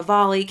 Roberto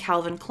Cavalli,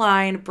 Calvin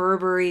Klein,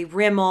 Burberry,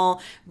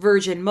 Rimmel,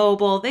 Virgin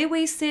Mobile. They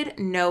wasted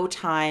no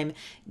time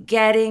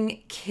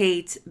getting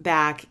Kate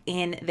back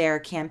in their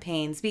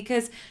campaigns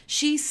because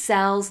she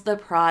sells the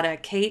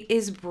product. Kate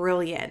is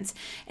brilliant.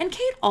 And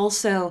Kate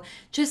also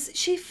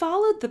she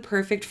followed the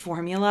perfect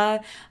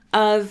formula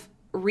of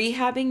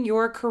rehabbing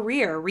your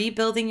career,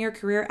 rebuilding your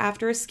career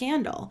after a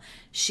scandal.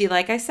 She,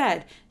 like I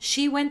said,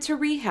 she went to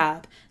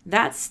rehab.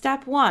 That's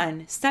step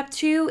one. Step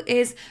two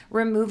is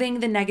removing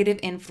the negative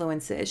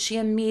influences. She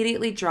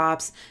immediately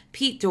drops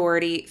Pete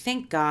Doherty.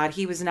 Thank God,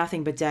 he was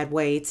nothing but dead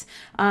weight.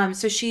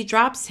 So she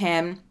drops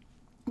him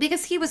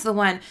because he was the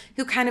one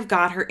who kind of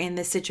got her in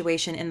this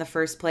situation in the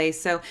first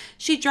place. So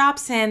she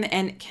drops him.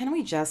 And can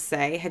we just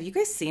say, have you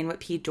guys seen what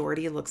Pete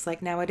Doherty looks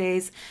like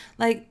nowadays?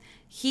 Like,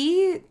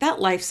 that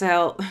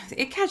lifestyle,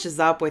 it catches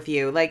up with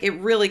you. Like, it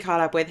really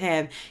caught up with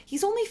him.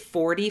 He's only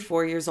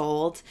 44 years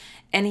old,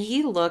 and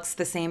he looks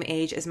the same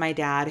age as my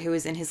dad, who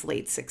is in his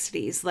late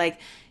 60s. Like,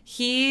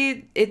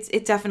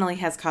 it definitely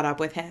has caught up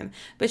with him.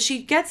 But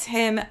she gets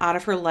him out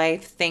of her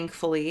life,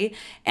 thankfully,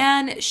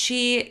 and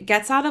she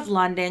gets out of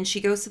London. She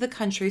goes to the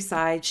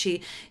countryside.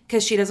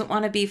 Because she doesn't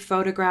want to be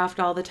photographed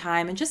all the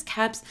time, and just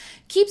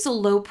keeps a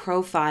low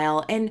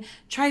profile and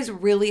tries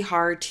really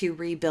hard to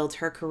rebuild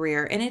her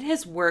career. And it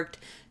has worked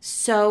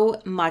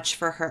so much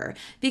for her,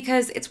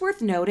 because it's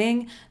worth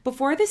noting,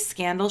 before this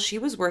scandal, she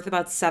was worth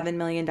about $7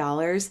 million,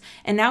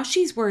 and now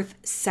she's worth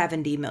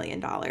 $70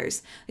 million.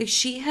 Like,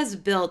 she has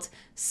built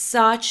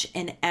such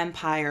an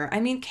empire. I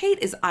mean, Kate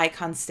is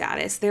icon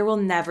status. There will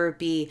never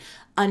be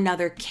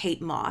another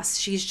Kate Moss.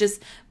 She's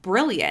just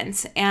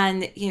brilliant.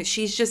 And,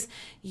 she's just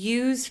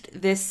used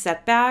this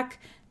setback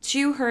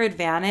to her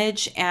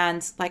advantage.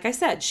 And like I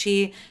said,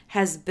 she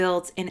has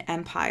built an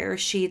empire.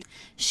 She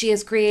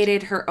has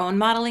created her own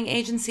modeling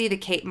agency, the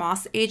Kate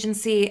Moss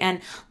Agency, and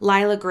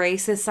Lila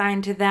Grace is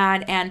signed to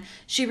that. And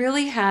she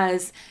really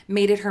has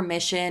made it her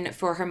mission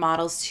for her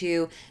models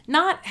to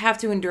not have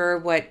to endure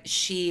what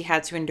she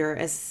had to endure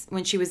as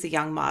when she was a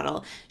young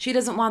model. She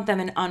doesn't want them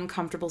in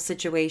uncomfortable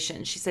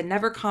situations. She said,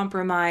 never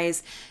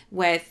compromise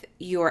with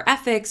your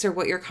ethics or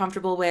what you're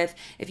comfortable with.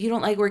 If you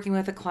don't like working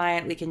with a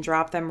client, we can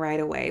drop them right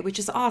away, which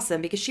is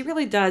awesome, because she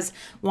really does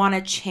want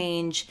to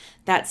change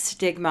that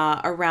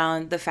stigma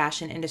around the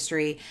fashion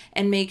industry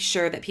and make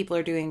sure that people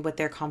are doing what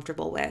they're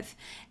comfortable with.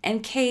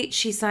 And Kate,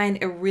 she signed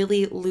a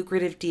really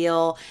lucrative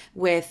deal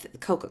with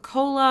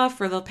Coca-Cola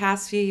for the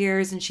past few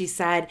years. And she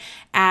said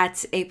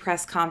at a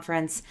press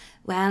conference,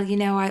 well,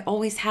 I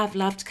always have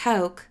loved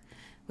Coke,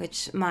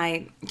 which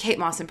my Kate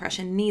Moss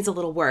impression needs a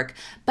little work.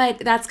 But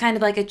that's kind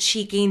of like a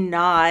cheeky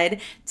nod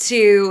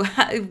to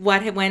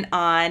what went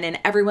on, and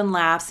everyone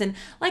laughs. And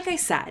like I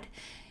said,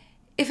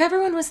 if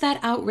everyone was that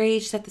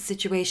outraged at the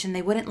situation,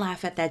 they wouldn't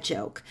laugh at that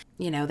joke.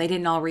 They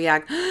didn't all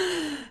react,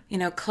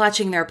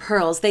 clutching their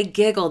pearls. They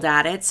giggled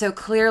at it. So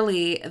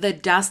clearly the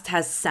dust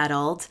has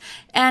settled.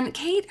 And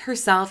Kate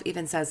herself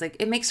even says,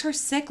 it makes her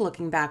sick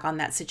looking back on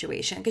that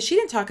situation, because she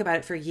didn't talk about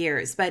it for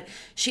years, but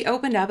she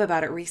opened up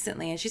about it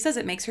recently. And she says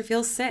it makes her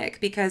feel sick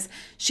because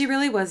she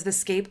really was the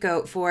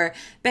scapegoat for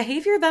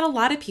behavior that a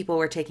lot of people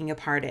were taking a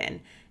part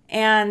in.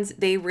 And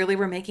they really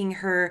were making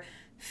her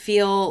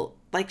feel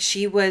like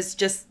she was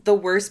just the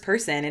worst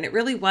person. And it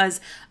really was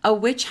a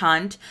witch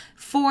hunt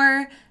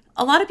for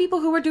a lot of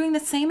people who were doing the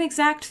same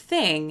exact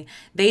thing.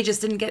 They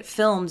just didn't get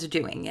filmed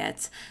doing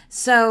it.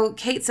 So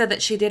Kate said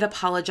that she did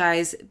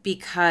apologize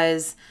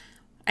because,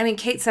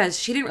 Kate says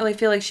she didn't really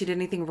feel like she did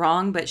anything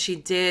wrong, but she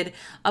did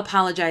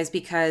apologize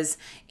because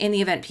in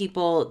the event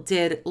people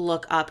did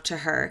look up to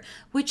her.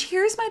 Which,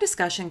 here's my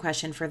discussion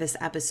question for this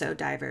episode,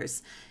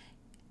 divers.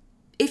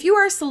 If you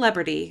are a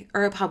celebrity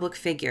or a public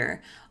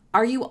figure,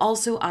 are you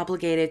also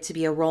obligated to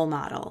be a role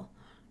model?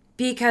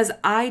 Because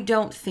I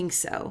don't think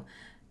so.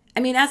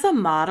 As a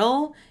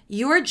model,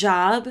 your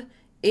job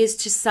is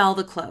to sell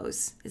the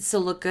clothes. It's to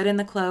look good in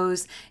the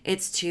clothes.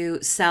 It's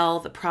to sell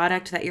the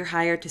product that you're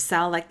hired to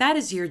sell. Like, that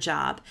is your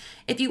job.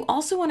 If you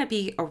also want to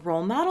be a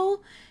role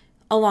model,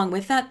 along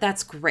with that,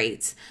 that's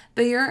great.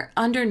 But you're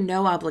under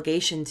no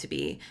obligation to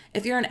be.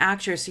 If you're an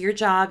actress, your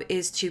job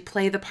is to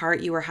play the part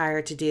you were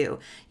hired to do.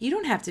 You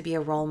don't have to be a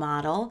role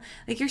model.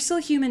 You're still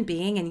a human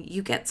being, and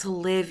you get to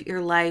live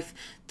your life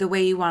the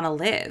way you want to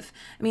live.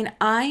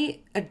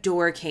 I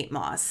adore Kate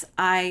Moss.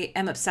 I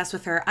am obsessed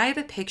with her. I have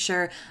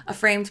a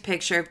framed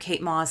picture of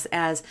Kate Moss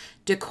as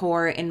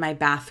decor in my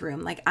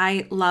bathroom.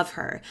 I love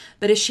her.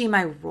 But is she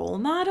my role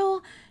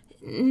model?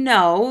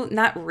 No,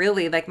 not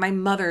really. Like my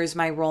mother's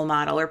my role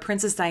model, or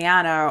Princess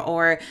Diana,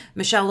 or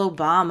Michelle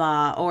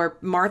Obama, or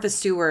Martha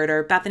Stewart,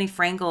 or Bethany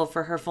Frankel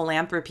for her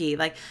philanthropy.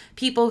 Like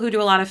people who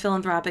do a lot of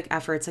philanthropic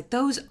efforts. Like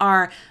those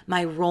are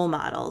my role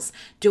models.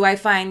 Do I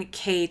find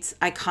Kate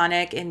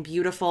iconic and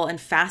beautiful and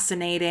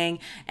fascinating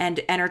and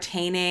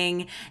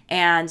entertaining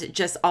and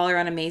just all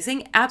around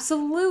amazing?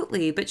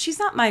 Absolutely. But she's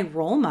not my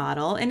role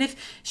model. And if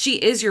she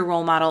is your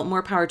role model,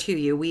 more power to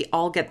you. We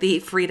all get the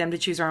freedom to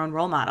choose our own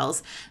role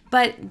models.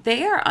 But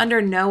they are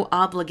under no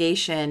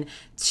obligation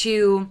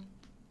to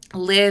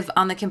live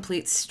on the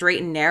complete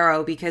straight and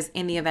narrow because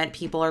in the event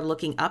people are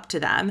looking up to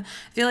them.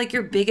 I feel like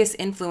your biggest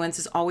influence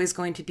is always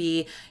going to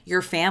be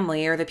your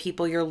family or the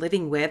people you're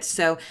living with.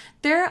 So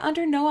they're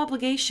under no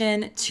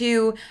obligation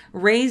to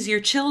raise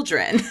your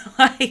children.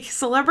 Like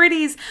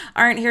celebrities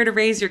aren't here to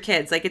raise your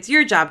kids. Like it's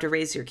your job to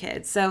raise your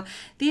kids. So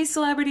these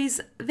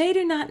celebrities, they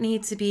do not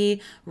need to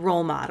be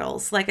role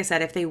models. Like I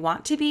said, if they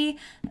want to be,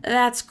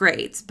 that's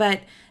great.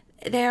 But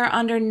they're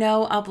under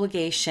no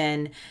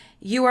obligation.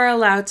 You are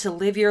allowed to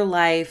live your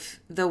life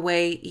the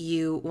way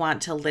you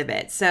want to live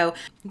it. So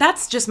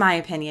that's just my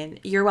opinion.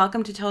 You're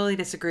welcome to totally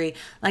disagree.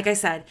 Like I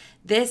said,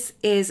 this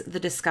is the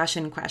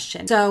discussion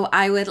question. So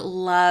I would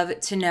love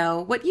to know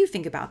what you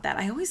think about that.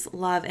 I always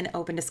love an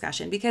open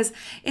discussion because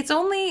it's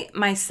only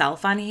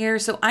myself on here.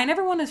 So I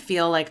never want to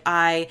feel like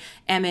I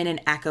am in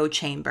an echo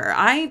chamber.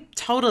 I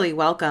totally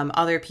welcome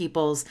other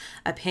people's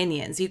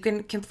opinions. You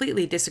can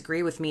completely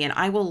disagree with me and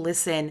I will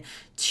listen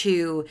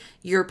to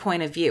your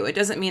point of view. It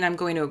doesn't mean I'm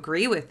going to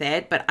agree with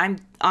it, but I'm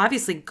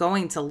obviously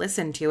going to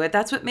listen to it.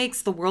 That's what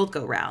makes the world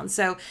go round.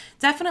 So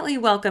definitely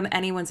welcome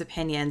anyone's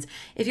opinions.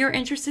 If you're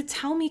interested,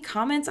 tell me,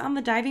 comments on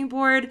the diving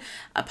board,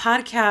 a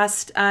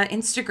podcast,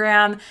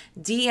 Instagram,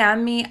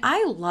 DM me.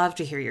 I love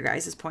to hear your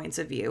guys' points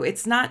of view.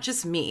 It's not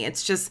just me.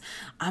 It's just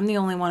I'm the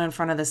only one in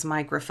front of this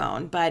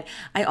microphone, but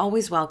I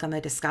always welcome a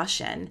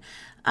discussion.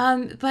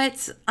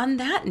 But on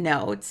that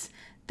note,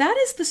 that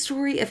is the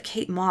story of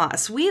Kate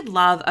Moss. We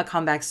love a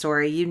comeback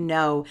story,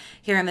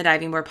 here in the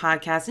Diving Board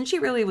podcast. And she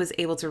really was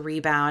able to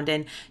rebound.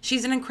 And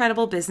she's an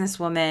incredible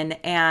businesswoman.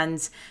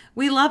 And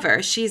we love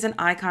her. She's an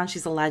icon.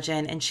 She's a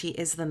legend. And she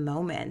is the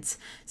moment.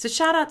 So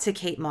shout out to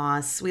Kate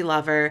Moss. We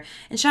love her.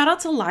 And shout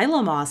out to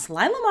Lila Moss.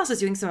 Lila Moss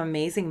is doing some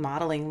amazing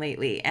modeling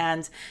lately.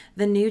 And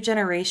the new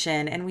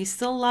generation. And we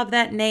still love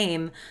that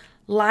name.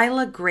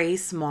 Lila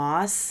Grace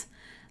Moss.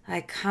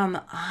 Like,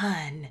 come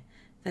on.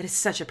 That is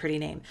such a pretty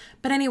name.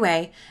 But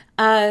anyway,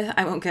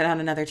 I won't get on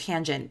another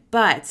tangent.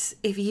 But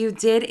if you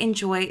did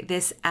enjoy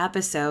this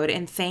episode,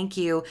 and thank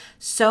you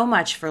so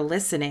much for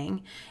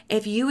listening,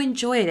 if you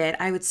enjoyed it,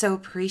 I would so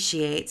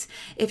appreciate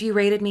if you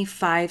rated me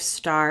 5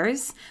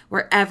 stars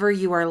wherever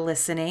you are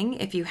listening,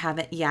 if you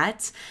haven't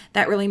yet.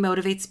 That really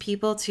motivates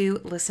people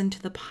to listen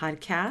to the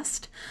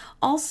podcast.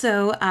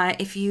 Also,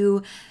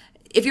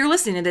 if you're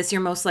listening to this, you're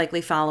most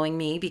likely following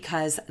me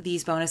because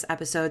these bonus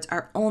episodes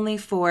are only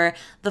for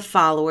the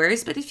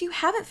followers. But if you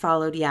haven't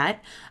followed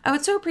yet, I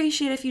would so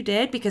appreciate if you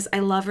did because I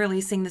love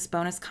releasing this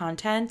bonus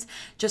content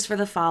just for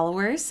the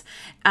followers.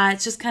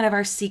 It's just kind of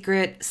our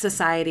secret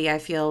society, I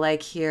feel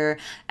like, here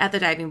at the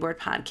Diving Board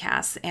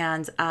Podcast.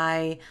 And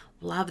I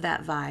love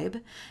that vibe.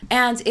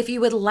 And if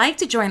you would like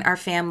to join our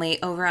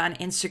family over on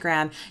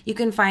Instagram, you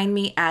can find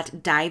me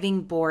at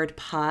Diving Board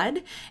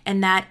Pod,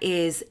 and that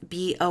is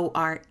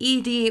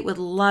BORED. Would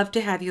love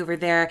to have you over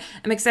there.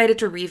 I'm excited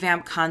to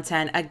revamp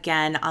content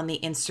again on the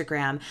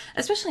Instagram,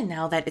 especially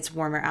now that it's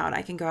warmer out.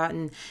 I can go out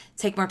and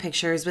take more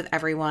pictures with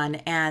everyone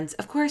and,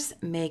 of course,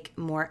 make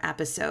more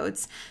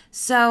episodes.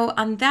 So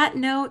on that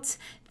note,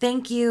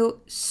 thank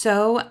you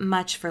so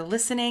much for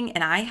listening,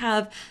 and I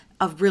have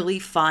a really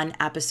fun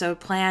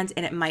episode planned,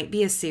 and it might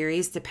be a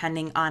series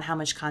depending on how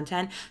much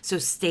content. So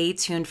stay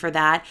tuned for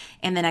that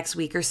in the next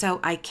week or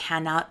so. I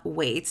cannot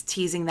wait,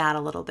 teasing that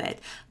a little bit.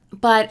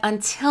 But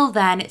until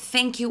then,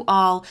 thank you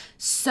all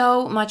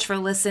so much for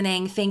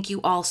listening. Thank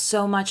you all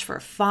so much for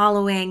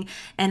following,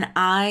 and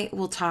I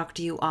will talk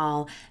to you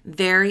all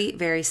very,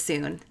 very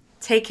soon.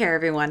 Take care,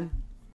 everyone.